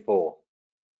 to 34.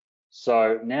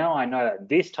 So now I know that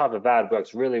this type of ad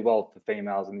works really well for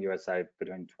females in the USA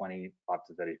between 25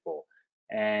 to 34.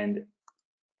 And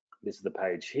this is the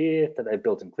page here that they've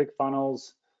built in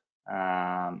ClickFunnels.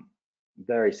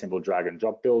 Very simple drag and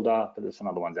drop builder, but there's some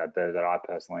other ones out there that I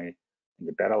personally think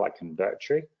are better, like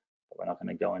Convertry, but we're not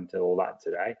going to go into all that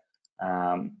today.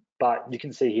 But you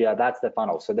can see here, that's the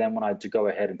funnel. So then when I do go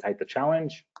ahead and take the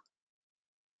challenge,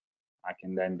 I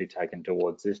can then be taken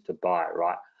towards this to buy,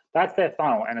 right? That's their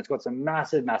funnel, and it's got some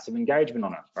massive, massive engagement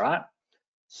on it, right?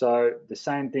 So the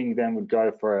same thing then would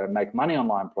go for a make money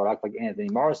online product like Anthony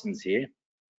Morrison's here,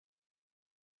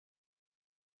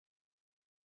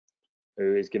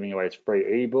 who is giving away his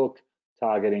free ebook,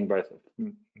 targeting both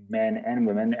men and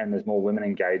women, and there's more women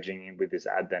engaging with this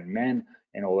ad than men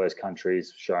in all those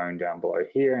countries shown down below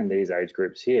here in these age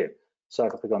groups here. So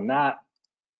if I click on that,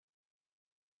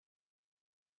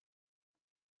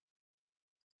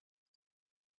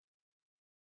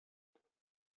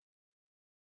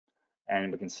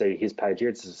 and we can see his page here.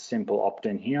 It's a simple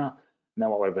opt-in here. And then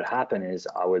what would happen is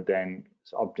I would then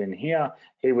opt in here.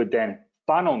 He would then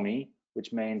funnel me,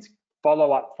 which means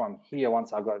follow up from here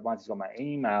once he's got my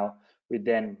email with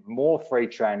then more free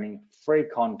training, free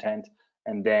content,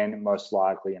 and then most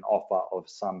likely an offer of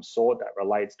some sort that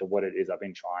relates to what it is I've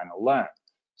been trying to learn.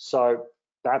 So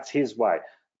that's his way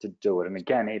to do it. And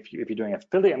again, if you're doing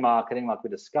affiliate marketing like we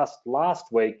discussed last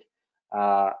week,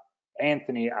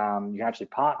 Anthony, you can actually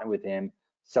partner with him,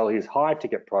 sell his high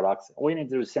ticket products. All you need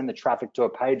to do is send the traffic to a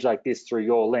page like this through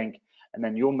your link, and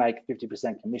then you'll make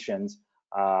 50% commissions.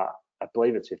 I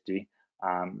believe it's 50,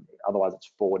 otherwise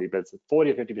it's 40, but it's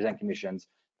 40 or 50% commissions.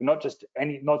 Not just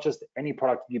any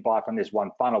product you buy from this one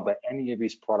funnel, but any of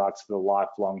his products for the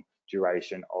lifelong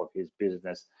duration of his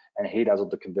business, and he does all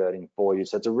the converting for you.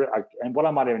 So it's and what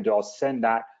I might even do, I'll send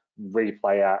that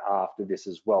replay out after this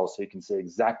as well, so you can see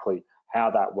exactly how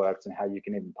that works and how you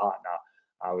can even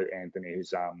partner with Anthony,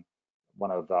 who's one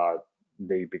of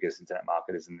the biggest internet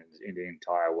marketers in the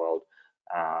entire world,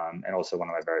 and also one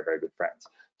of my very, very good friends.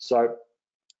 So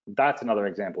that's another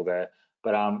example there.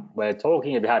 But we're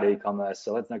talking about e-commerce,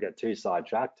 so let's not get too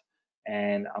sidetracked.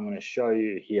 And I'm going to show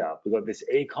you here. We've got this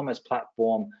e-commerce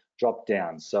platform drop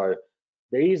down. So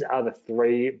These are the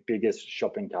three biggest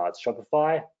shopping carts: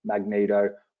 Shopify, Magneto,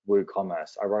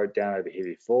 WooCommerce. I wrote down over here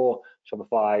before,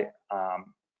 Shopify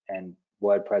and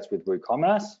WordPress with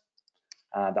WooCommerce.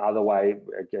 The other way,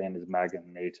 again, is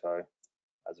Magneto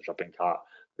as a shopping cart.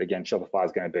 But again, Shopify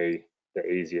is going to be the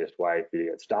easiest way for you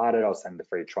to get started. I'll send the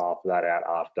free trial for that out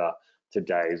after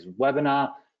today's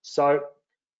webinar. So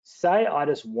say I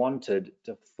just wanted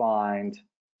to find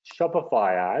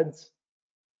Shopify ads,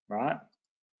 right,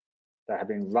 that have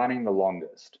been running the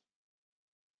longest.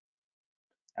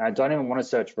 And I don't even want to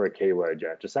search for a keyword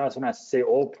yet. Just I just want to see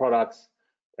all products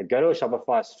that go to a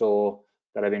Shopify store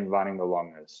that have been running the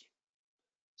longest.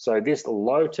 So this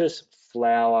lotus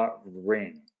flower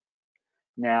ring.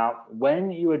 Now,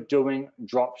 when you are doing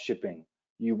drop shipping,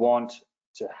 you want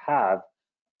to have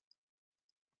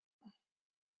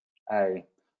a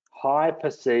high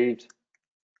perceived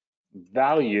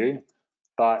value,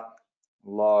 but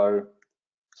low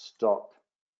stock,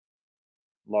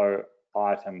 low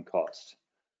item cost.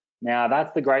 Now,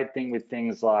 that's the great thing with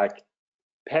things like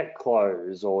pet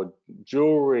clothes or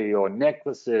jewelry or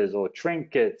necklaces or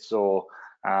trinkets, or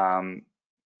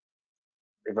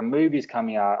if a movie's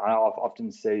coming out, I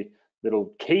often see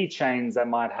little keychains that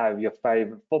might have your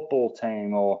favorite football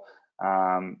team or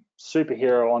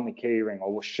superhero on the key ring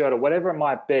or shirt or whatever it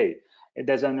might be.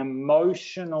 There's an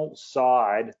emotional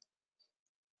side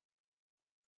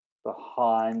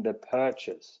behind the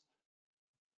purchase.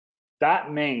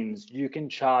 That means you can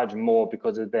charge more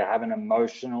because they have an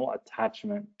emotional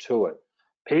attachment to it.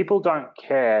 People don't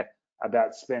care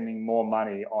about spending more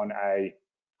money on a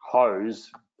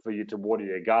hose for you to water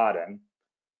your garden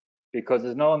because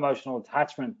there's no emotional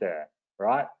attachment there,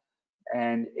 right?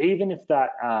 And even if that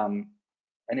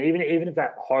even if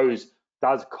that hose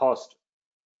does cost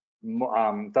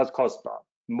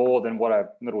more than what a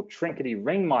little trinkety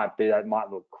ring might be, that might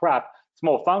look crap, it's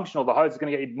more functional. The hose is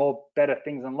going to get you more better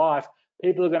things in life.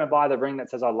 People are going to buy the ring that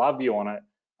says "I love you" on it,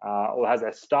 or has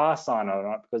a star sign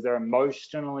on it, because they're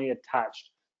emotionally attached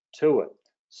to it.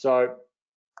 So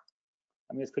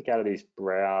let me just click out of these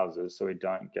browsers so we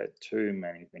don't get too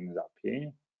many things up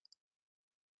here.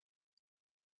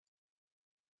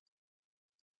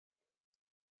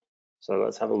 So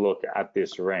let's have a look at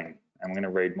this ring. I'm going to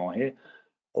read more here.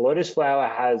 A lotus flower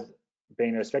has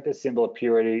been a respected symbol of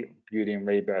purity, beauty, and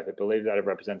rebirth. It believes that it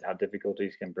represents how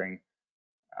difficulties can bring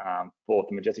forth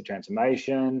a majestic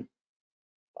transformation,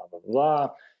 blah, blah,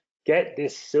 blah. Get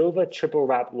this silver triple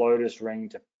wrap lotus ring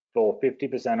for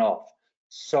 50% off.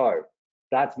 So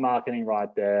that's marketing right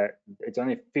there. It's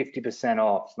only 50%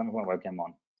 off. So let me put my webcam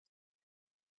on.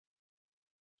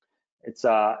 It's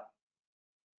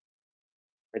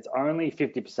only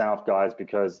 50% off, guys,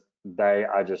 because they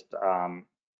are just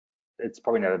it's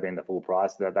probably never been the full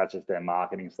price. That's just their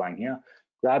marketing slang here.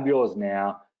 Grab yours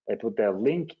now. They put their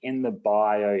link in the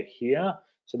bio here.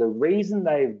 So the reason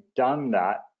they've done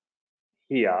that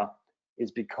here is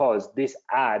because this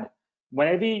ad,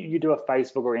 whenever you do a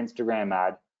Facebook or Instagram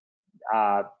ad,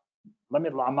 I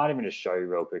might even just show you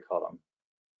real quick. Hold on.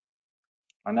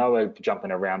 I know we're jumping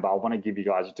around, but I want to give you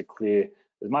guys just to clear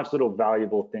as much little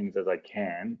valuable things as I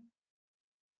can.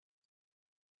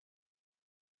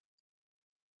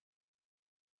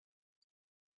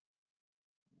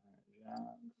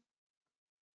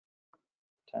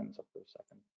 Turn this up for a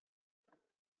second.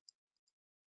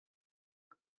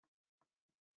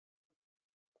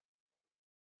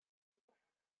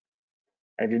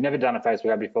 If you've never done a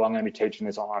Facebook ad before, I'm going to be teaching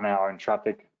this on our own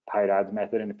traffic paid ads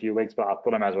method in a few weeks, but I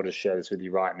thought I might as well just share this with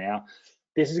you right now.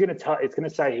 This is going to tell, it's going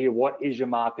to say here, what is your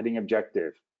marketing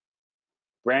objective?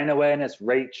 Brand awareness,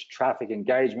 reach, traffic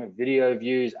engagement, video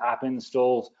views, app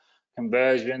installs,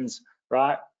 conversions,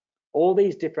 right? All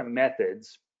these different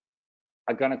methods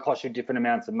are going to cost you different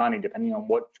amounts of money depending on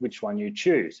which one you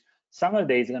choose. Some of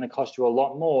these are going to cost you a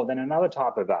lot more than another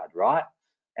type of ad, right?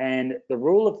 And the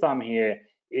rule of thumb here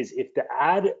is if the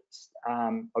ad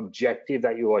objective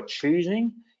that you are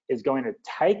choosing is going to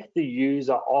take the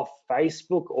user off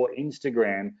Facebook or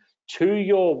Instagram to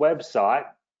your website,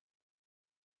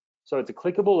 so it's a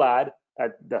clickable ad,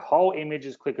 the whole image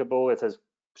is clickable, it says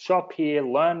shop here,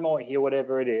 learn more here,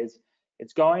 whatever it is,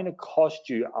 it's going to cost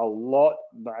you a lot,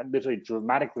 literally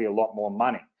dramatically a lot more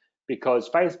money, because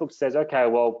Facebook says, okay,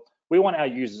 well, we want our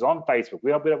users on Facebook, we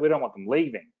don't want them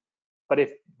leaving, but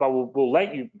we'll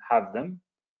let you have them,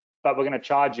 but we're going to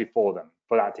charge you for them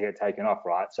for that to get taken off,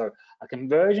 right? So a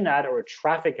conversion ad or a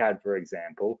traffic ad, for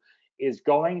example, is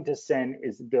going to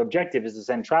the objective is to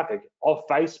send traffic off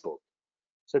Facebook.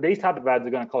 So these type of ads are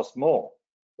going to cost more.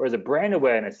 Whereas a brand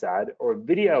awareness ad or a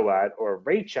video ad or a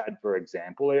reach ad, for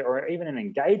example, or even an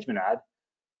engagement ad,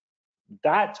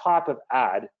 that type of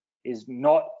ad is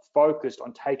not focused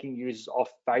on taking users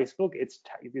off Facebook. It's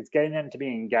getting them to be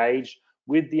engaged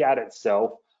with the ad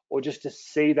itself, or just to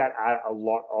see that ad a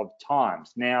lot of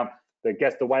times. Now, I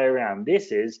guess the way around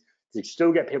this is to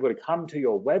still get people to come to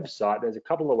your website. There's a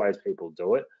couple of ways people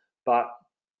do it, but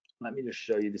let me just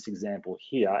show you this example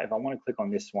here. If I want to click on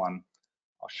this one,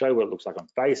 I'll show you what it looks like on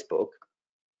Facebook.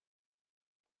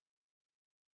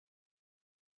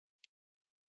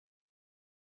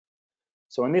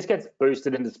 So when this gets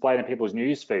boosted and displayed in people's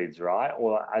news feeds, right,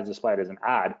 or as displayed as an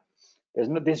ad,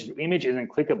 this image isn't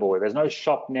clickable. There's no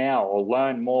shop now or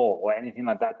learn more or anything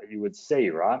like that that you would see,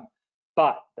 right?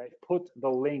 But they've put the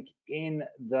link in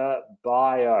the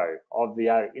bio of the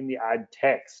ad, in the ad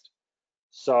text.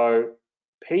 So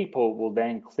people will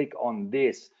then click on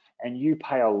this and you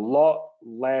pay a lot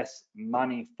less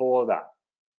money for that.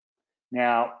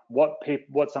 Now, what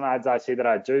some ads I see that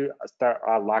I do that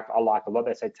I like a lot,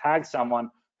 they say tag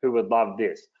someone who would love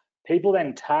this. People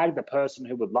then tag the person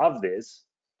who would love this,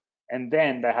 and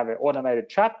then they have an automated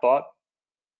chatbot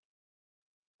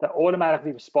that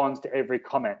automatically responds to every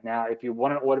comment. Now, if you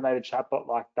want an automated chatbot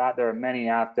like that, there are many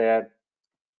out there.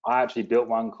 I actually built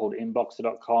one called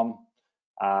Inboxer.com.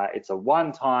 It's a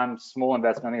one-time small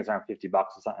investment. I think it's around $50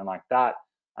 or something like that.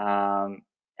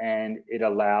 And it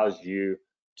allows you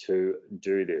to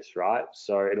do this, right?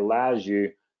 So it allows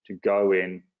you to go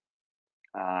in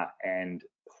and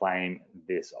claim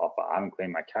this offer. I haven't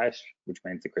claimed my cash, which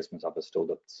means the Christmas offer is still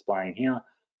displaying here.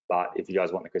 But if you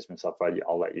guys want the Christmas offer,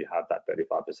 I'll let you have that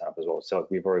 35% off as well. So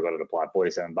we've already got it applied,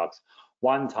 $47,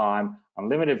 one time,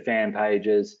 unlimited fan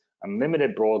pages,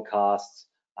 unlimited broadcasts,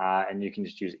 and you can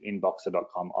just use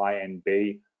Inboxer.com,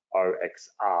 INBOXR.com.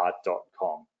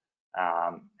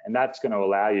 And that's going to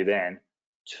allow you then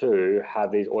to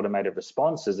have these automated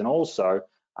responses, and also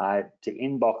to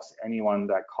inbox anyone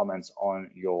that comments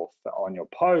on your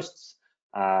posts,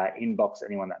 inbox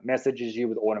anyone that messages you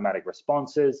with automatic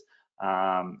responses.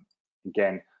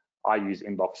 Again, I use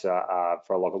Inboxer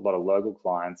for a lot of local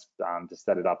clients to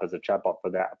set it up as a chatbot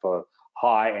for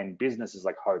high-end businesses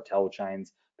like hotel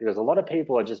chains, because a lot of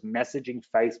people are just messaging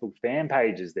Facebook fan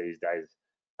pages these days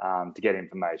to get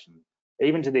information,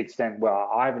 even to the extent where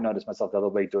I even noticed myself the other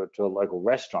week to a local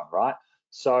restaurant, right?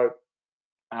 So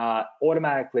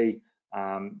automatically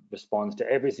responds to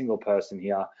every single person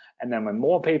here. And then when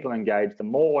more people engage, the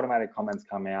more automatic comments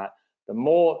come out, the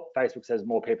more Facebook says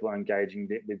more people are engaging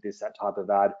with that type of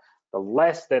ad, the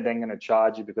less they're then going to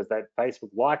charge you, because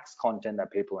Facebook likes content that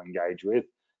people engage with.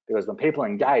 Because when people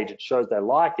engage, it shows they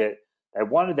like it. They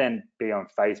want to then be on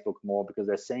Facebook more because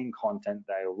they're seeing content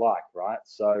they like, right?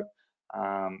 So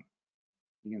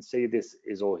you can see this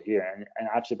is all here. And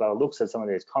actually, by the looks of some of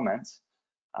these comments,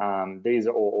 these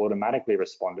are all automatically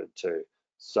responded to.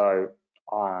 So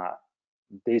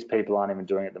these people aren't even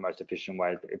doing it the most efficient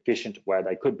way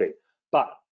they could be. But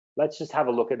let's just have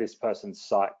a look at this person's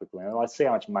site quickly, and let's see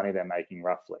how much money they're making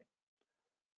roughly.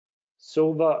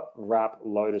 Silver wrap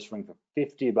lotus ring for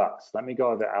 $50. Let me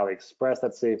go over to AliExpress.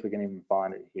 Let's see if we can even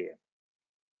find it here.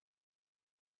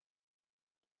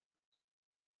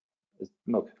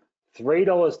 Look,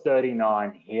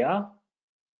 $3.39 here.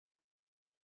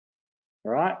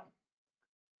 All right.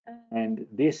 And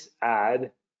this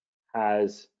ad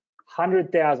has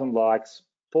 100,000 likes,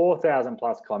 4,000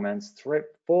 plus comments,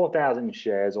 4,000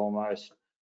 shares almost,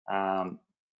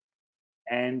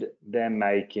 and they're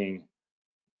making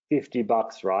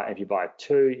 $50, right? If you buy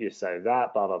two, you save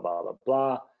that, blah, blah, blah, blah,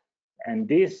 blah. And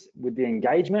this, with the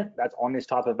engagement that's on this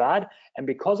type of ad, and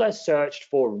because I searched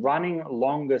for running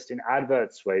longest in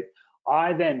Advert Suite,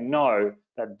 I then know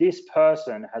that this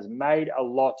person has made a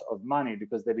lot of money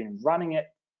because they've been running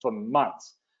it for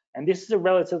months. And this is a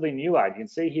relatively new ad. You can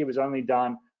see here it was only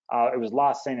done, it was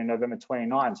last seen in November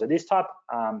 29. So this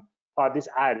this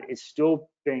ad is still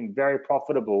being very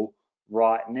profitable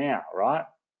right now, right?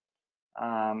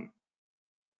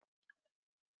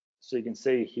 So you can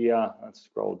see here, let's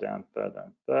scroll down further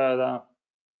and further.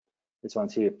 This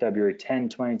one's here, February 10,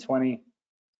 2020.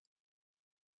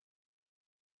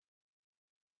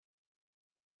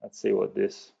 Let's see what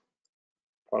this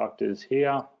product is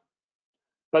here.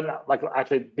 But like,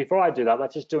 actually, before I do that,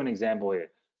 let's just do an example here.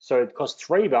 So it costs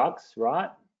 $3, right,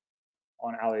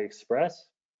 on AliExpress.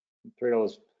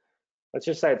 $3. Let's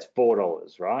just say it's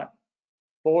 $4, right?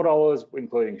 $4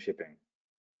 including shipping.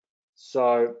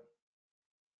 So,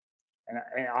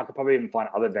 and I could probably even find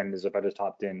other vendors if I just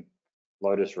typed in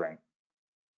Lotus ring.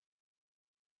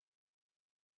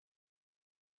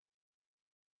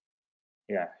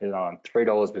 Yeah, here's another one,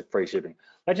 $3 with free shipping.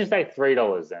 Let's just say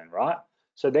 $3 then, right?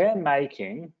 So they're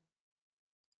making,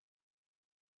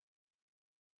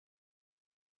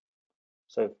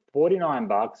 So 49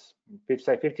 bucks,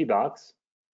 say 50 bucks.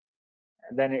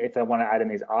 And then if they want to add in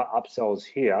these upsells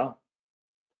here,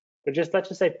 but let's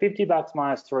just say 50 bucks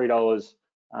minus $3,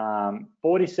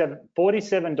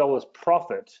 $47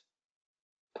 profit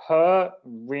per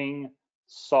ring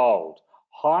sold.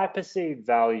 High perceived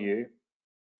value,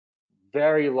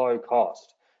 very low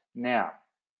cost. Now,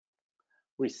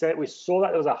 we saw that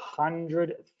there was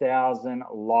 100,000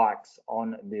 likes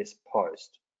on this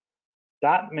post.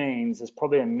 That means there's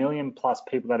probably 1 million plus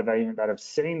people that have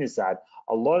seen this ad.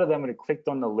 A lot of them would have clicked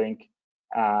on the link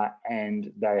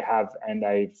and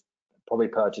they've probably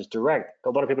purchased direct. A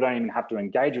lot of people don't even have to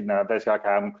engage with them. They just go, okay,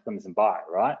 I'm gonna click on this and buy it,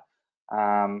 right?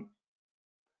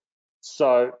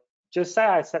 So just say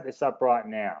I set this up right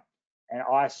now and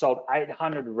I sold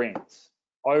 800 rings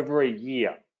over a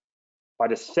year by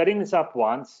just setting this up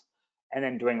once and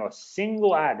then doing a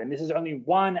single ad. And this is only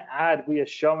one ad we are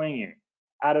showing you.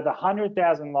 Out of the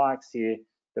 100,000 likes here,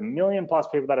 the 1 million plus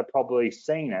people that have probably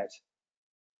seen it,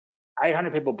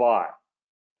 800 people buy.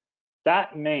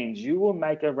 That means you will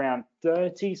make around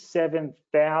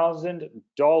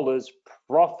 $37,000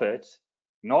 profit,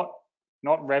 not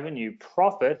revenue,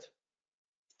 profit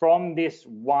from this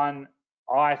one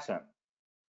item.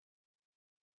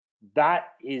 That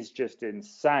is just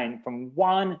insane, from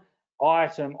one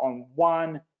item on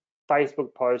one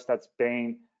Facebook post that's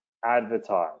being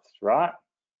advertised, right?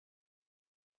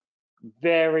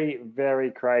 Very, very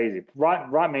crazy.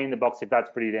 Write me in the box if that's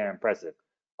pretty damn impressive.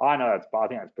 I know I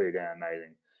think that's pretty damn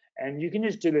amazing. And you can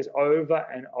just do this over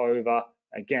and over.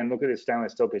 Again, look at this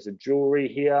stainless steel piece of jewelry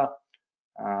here.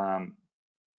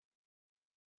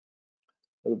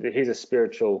 Here's a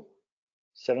spiritual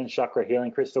 7 chakra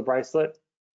healing crystal bracelet.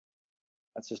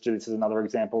 Let's just do this as another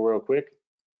example real quick.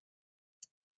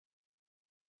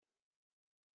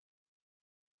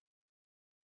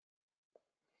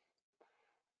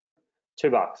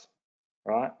 $2,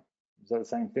 right? Is that the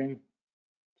same thing?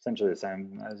 Essentially the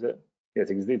same as it. Yeah,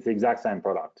 it's the exact same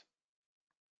product.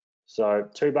 So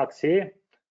 $2 here.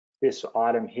 This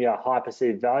item here, high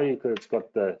perceived value, because it's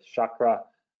got the chakra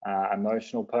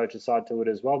emotional purchase side to it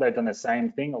as well. They've done the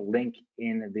same thing, a link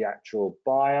in the actual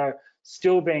bio.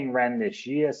 Still being ran this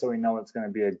year, so we know it's going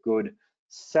to be a good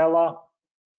seller.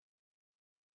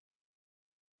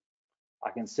 I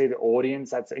can see the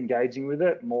audience that's engaging with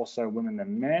it, more so women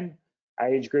than men,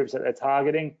 age groups that they're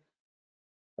targeting.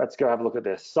 Let's go have a look at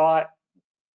their site.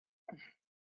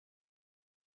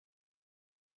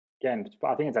 Again,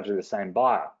 I think it's actually the same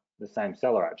buyer, the same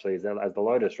seller actually as the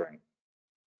Lotus ring.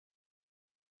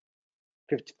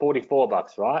 44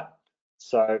 bucks, right?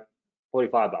 So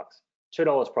 45 bucks,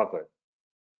 $2 profit.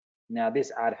 Now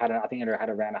this ad had, I think it had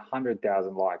around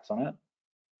 100,000 likes on it.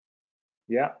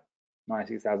 Yeah,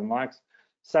 96,000 likes.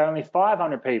 So only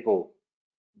 500 people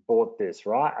bought this,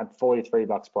 right? At 43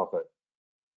 bucks profit.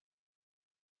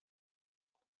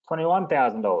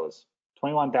 $21,000,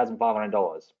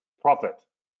 $21,500 profit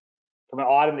from an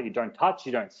item that you don't touch,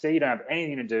 you don't see, you don't have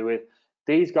anything to do with.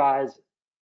 These guys,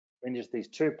 in just these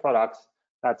 2 products,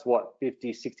 that's what,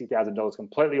 $50,000, $60,000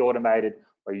 completely automated,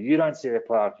 where you don't see the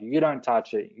product, you don't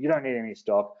touch it, you don't need any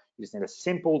stock, you just need a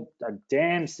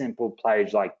damn simple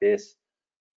page like this.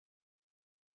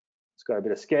 It's got a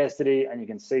bit of scarcity and you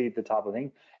can see the type of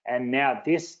thing. And now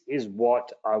this is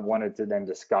what I wanted to then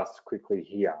discuss quickly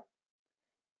here.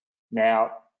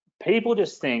 Now, people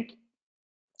just think,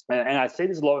 and I see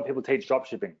this a lot when people teach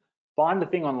dropshipping, find the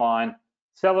thing online,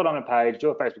 sell it on a page, do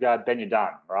a Facebook ad, then you're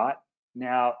done, right?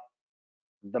 Now,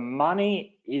 the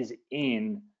money is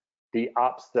in the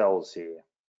upsells here.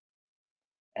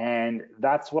 And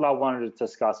that's what I wanted to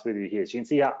discuss with you here. So you can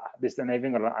see how this, and they've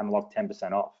even got to unlock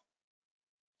 10% off.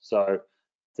 So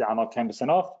to unlock 10%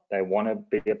 off, they want to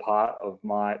be a part of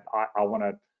my, I want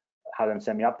to have them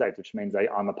send me updates, which means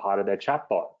I'm a part of their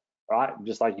chatbot, right?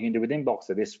 Just like you can do with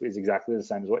Inboxer. This is exactly the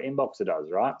same as what Inboxer does,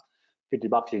 right? $50,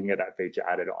 you can get that feature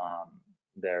added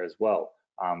there as well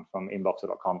from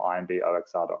inboxer.com,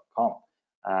 imboxr.com.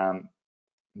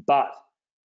 But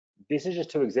this is just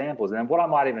 2 examples. And what I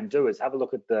might even do is have a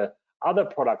look at the other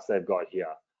products they've got here.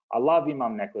 I love your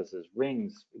mum necklaces,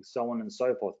 rings, so on and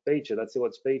so forth. Featured, let's see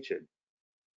what's featured.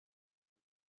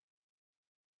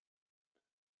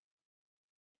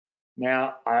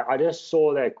 Now, I just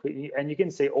saw that, and you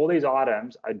can see all these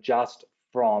items are just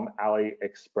from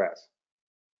AliExpress.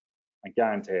 I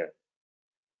guarantee it.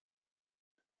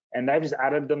 And they've just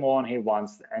added them on here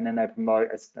once, and then they promote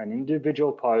an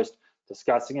individual post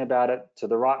discussing about it to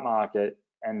the right market,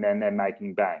 and then they're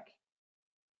making bank.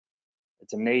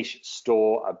 It's a niche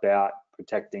store about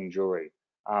protecting jewelry,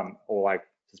 or like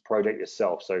this project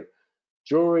yourself. So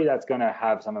jewelry that's going to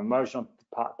have some emotional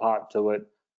part to it,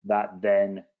 that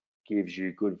then gives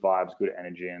you good vibes, good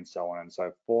energy, and so on and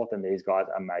so forth. And these guys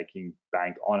are making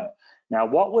bank on it. Now,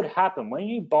 what would happen when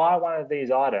you buy one of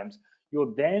these items?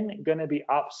 You're then going to be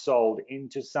upsold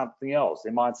into something else.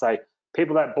 It might say,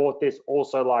 people that bought this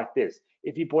also like this.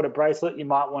 If you bought a bracelet, you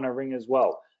might want a ring as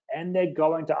well. And they're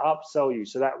going to upsell you.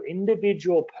 So that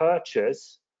individual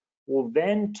purchase will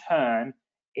then turn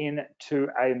into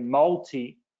a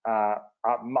multi-level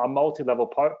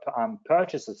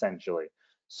purchase, essentially.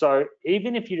 So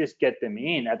even if you just get them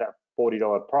in at that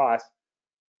 $40 price,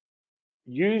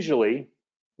 usually,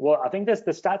 well, I think there's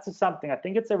the stats of something, I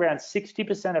think it's around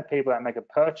 60% of people that make a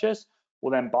purchase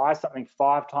will then buy something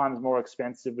 5 times more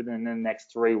expensive within the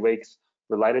next 3 weeks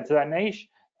related to that niche.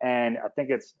 And I think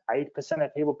it's 8%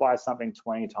 of people buy something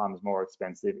 20 times more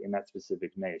expensive in that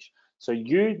specific niche. So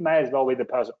you may as well be the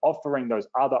person offering those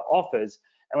other offers.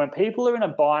 And when people are in a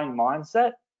buying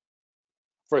mindset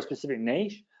for a specific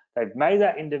niche, they've made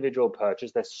that individual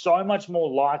purchase, they're so much more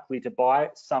likely to buy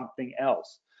something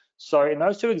else. So in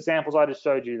those 2 examples I just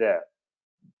showed you there,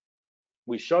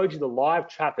 we showed you the live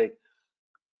traffic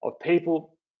of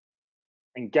people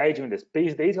engaging with this.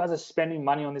 These guys are spending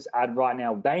money on this ad right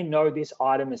now. They know this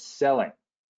item is selling.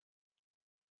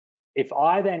 If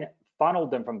I then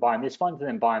funneled them from buying this one to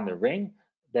then buying the ring,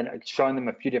 then showing them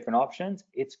a few different options,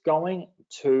 it's going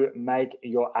to make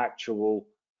your actual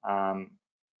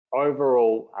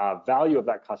overall value of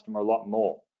that customer a lot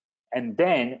more. And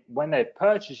then when they've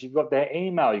purchased, you've got their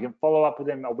email. You can follow up with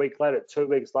them a week later, 2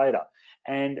 weeks later.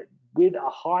 And with a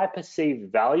high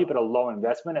perceived value but a low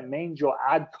investment, it means your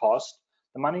ad cost,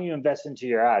 the money you invest into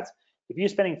your ads, if you're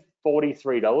spending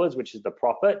 $43, which is the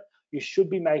profit, you should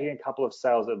be making a couple of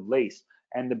sales at least.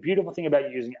 And the beautiful thing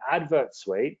about using Advert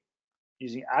Suite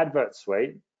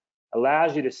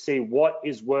allows you to see what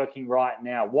is working right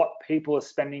now, what people are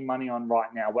spending money on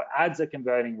right now, what ads are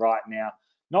converting right now,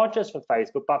 not just for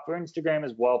Facebook, but for Instagram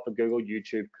as well, for Google,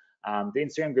 YouTube. The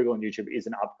Instagram, Google, and YouTube is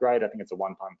an upgrade. I think it's a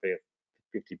one-time fee of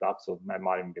 $50, or it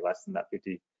might even be less than that,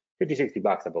 50, 60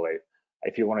 bucks, I believe,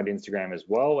 if you wanted Instagram as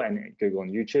well, and Google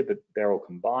and YouTube, but they're all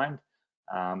combined.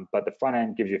 But the front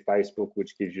end gives you Facebook,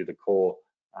 which gives you the core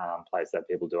place that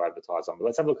people do advertise on. But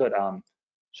let's have a look at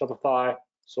Shopify,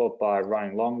 sort by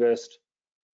running longest.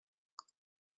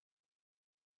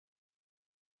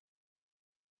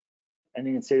 And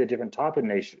you can see the different type of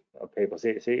niche of people.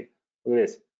 See, look at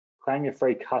this. Claim your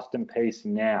free custom piece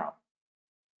now.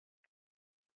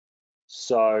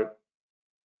 So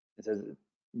it says,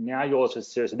 now yours for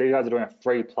serious. So these guys are doing a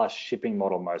free plus shipping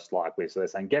model most likely. So they're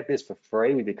saying, get this for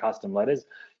free with your custom letters,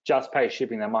 just pay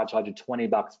shipping. They might charge you 20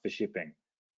 bucks for shipping.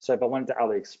 So if I went to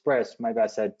AliExpress, maybe I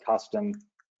said custom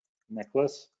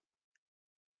necklace.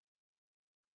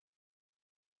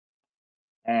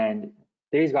 And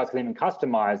these guys can even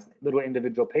customize little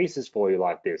individual pieces for you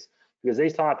like this. Because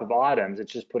these type of items,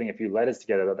 it's just putting a few letters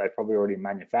together that they've probably already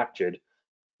manufactured.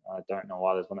 I don't know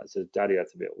why there's one that says daddy,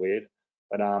 that's a bit weird.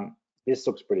 But this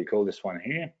looks pretty cool, this one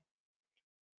here.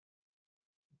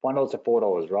 $1 to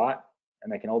 $4, right?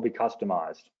 And they can all be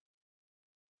customized.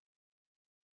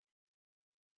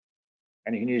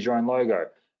 And you can use your own logo.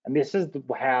 And this is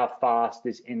how fast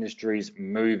this industry is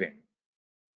moving.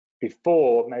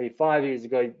 Before, maybe 5 years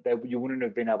ago, you wouldn't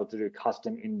have been able to do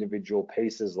custom individual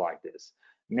pieces like this.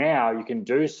 Now you can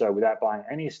do so without buying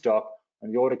any stock.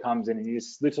 When the order comes in, and you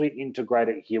just literally integrate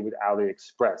it here with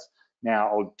AliExpress. Now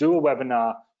I'll do a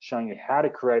webinar showing you how to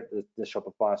create the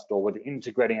Shopify store with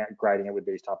integrating it, grading it with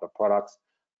these type of products.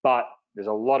 But there's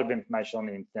a lot of information on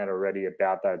the internet already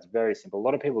about that. It's very simple. A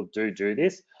lot of people do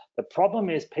this. The problem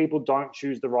is people don't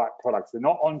choose the right products. They're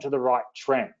not onto the right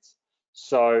trends.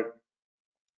 So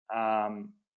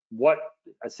what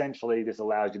essentially this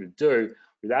allows you to do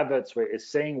with Advert Suite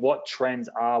is seeing what trends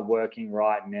are working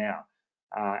right now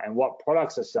and what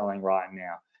products are selling right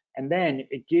now. And then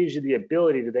it gives you the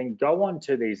ability to then go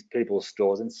onto these people's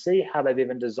stores and see how they've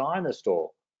even designed the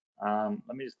store.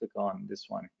 Let me just click on this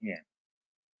one here.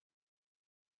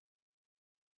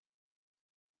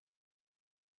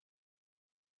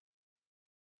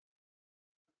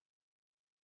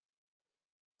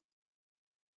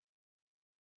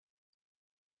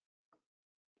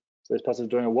 So this person's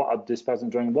doing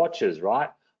watches, right?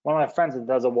 One of my friends that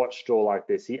does a watch store like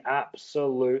this, he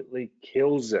absolutely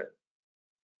kills it.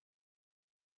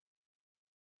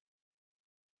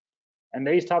 And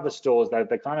these type of stores, they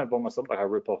kind of almost look like a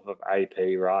ripoff of AP,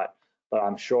 right? But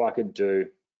I'm sure I could do,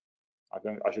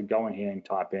 I should go in here and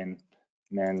type in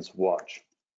men's watch.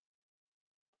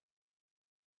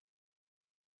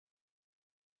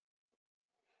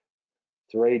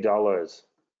 $3,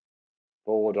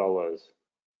 $4,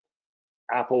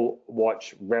 Apple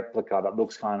Watch replica that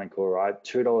looks kind of cool, right?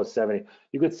 $2.70.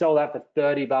 You could sell that for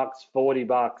 30 bucks, 40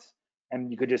 bucks, and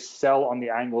you could just sell on the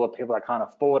angle of people that can't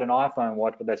afford an iPhone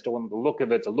watch, but they still want the look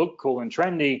of it to look cool and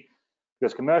trendy,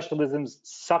 because commercialism's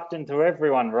sucked into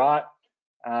everyone, right?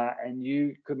 And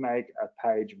you could make a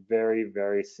page very,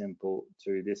 very simple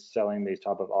to this, selling these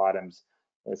type of items.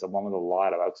 There's the one with the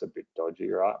lighter, that looks a bit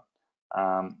dodgy, right?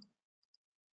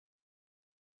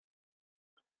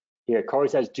 Yeah, Corey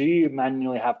says, do you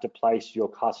manually have to place your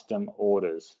custom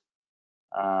orders?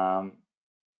 No,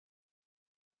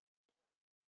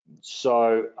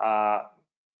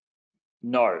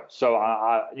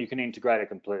 so you can integrate it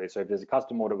completely. So if there's a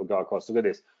custom order, it will go across. Look at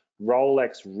this,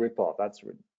 Rolex ripoff. That's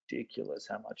ridiculous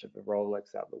how much of a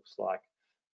Rolex that looks like.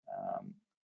 Oh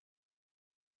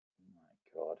my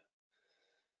God.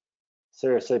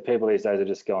 Seriously, people these days are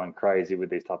just going crazy with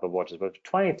these type of watches. But for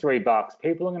 23 bucks,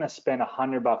 people are going to spend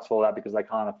 100 bucks for that because they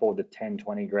can't afford the 10,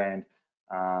 20 grand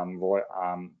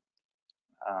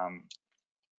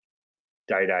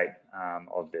day date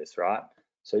of this, right?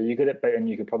 So you could, and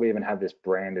you could probably even have this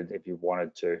branded if you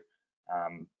wanted to.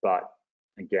 But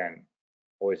again,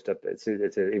 Oyster, it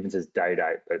even says day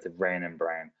date, but it's a random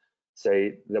brand.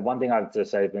 See, the one thing I have to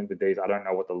say with these, I don't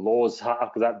know what the laws are,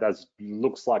 because that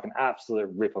looks like an absolute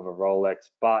rip of a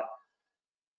Rolex, but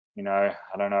you know,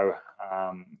 I don't know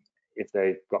if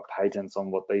they've got patents on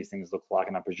what these things look like,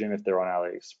 and I presume if they're on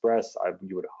AliExpress,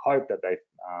 you would hope that they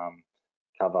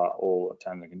cover all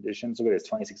terms and conditions. Look at this,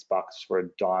 26 bucks for a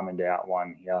diamond out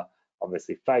one here.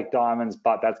 Obviously fake diamonds,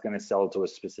 but that's going to sell to a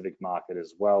specific market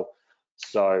as well.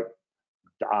 So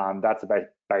that's a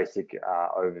basic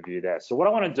overview there. So what I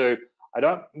want to do,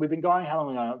 we've been going, how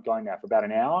long are we going now? For about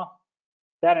an hour?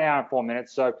 About an hour and 4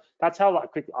 minutes. So that's how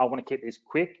quick I want to keep this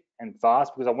quick and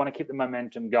fast, because I want to keep the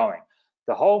momentum going.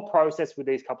 The whole process with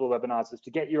these couple of webinars is to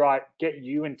get you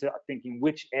into thinking,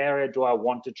 which area do I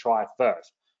want to try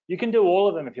first? You can do all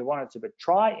of them if you wanted to, but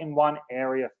try in one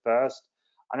area first.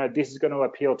 I know this is going to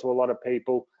appeal to a lot of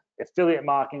people. Affiliate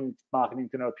marketing is going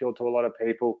to appeal to a lot of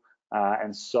people,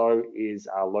 and so is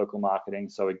local marketing.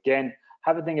 So again,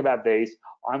 have a think about these.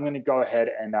 I'm going to go ahead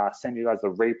and send you guys the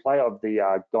replay of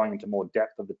the going into more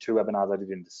depth of the 2 webinars I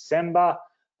did in December,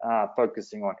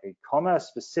 focusing on e-commerce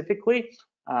specifically.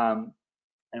 And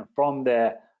from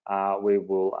there, we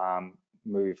will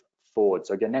move forward.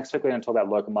 So again, next week, we're going to talk about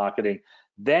local marketing.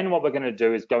 Then what we're going to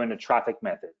do is go into traffic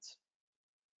methods.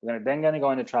 We're going to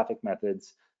go into traffic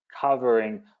methods,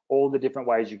 covering all the different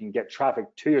ways you can get traffic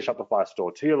to your Shopify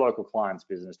store, to your local client's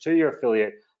business, to your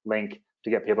affiliate link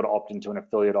to get people to opt into an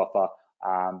affiliate offer,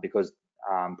 because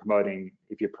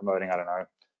if you're promoting, I don't know,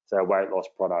 say a weight loss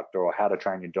product, or how to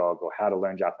train your dog, or how to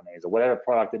learn Japanese, or whatever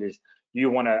product it is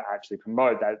you want to actually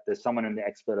promote, that there's someone in the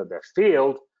expert of their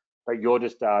field, but you're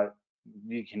just,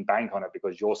 you can bank on it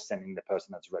because you're sending the person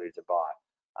that's ready to buy.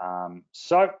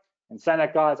 So in saying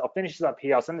that, guys, I'll finish this up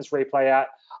here. I'll send this replay out.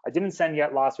 I didn't send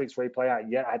yet last week's replay out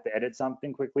yet. I had to edit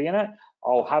something quickly in it.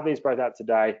 I'll have these both out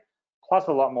today, plus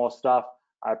a lot more stuff.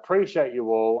 I appreciate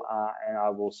you all, and I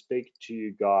will speak to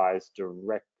you guys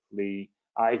directly.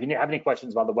 If you have any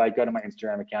questions, by the way, go to my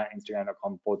Instagram account,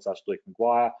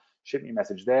 instagram.com/LukeMcGuire. Shoot me a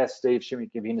message there. Steve, shoot me,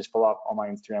 if you can just follow up on my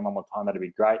Instagram one more time, that'd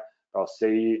be great. I'll see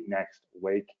you next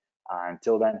week.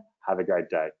 Until then, have a great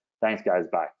day. Thanks, guys.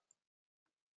 Bye.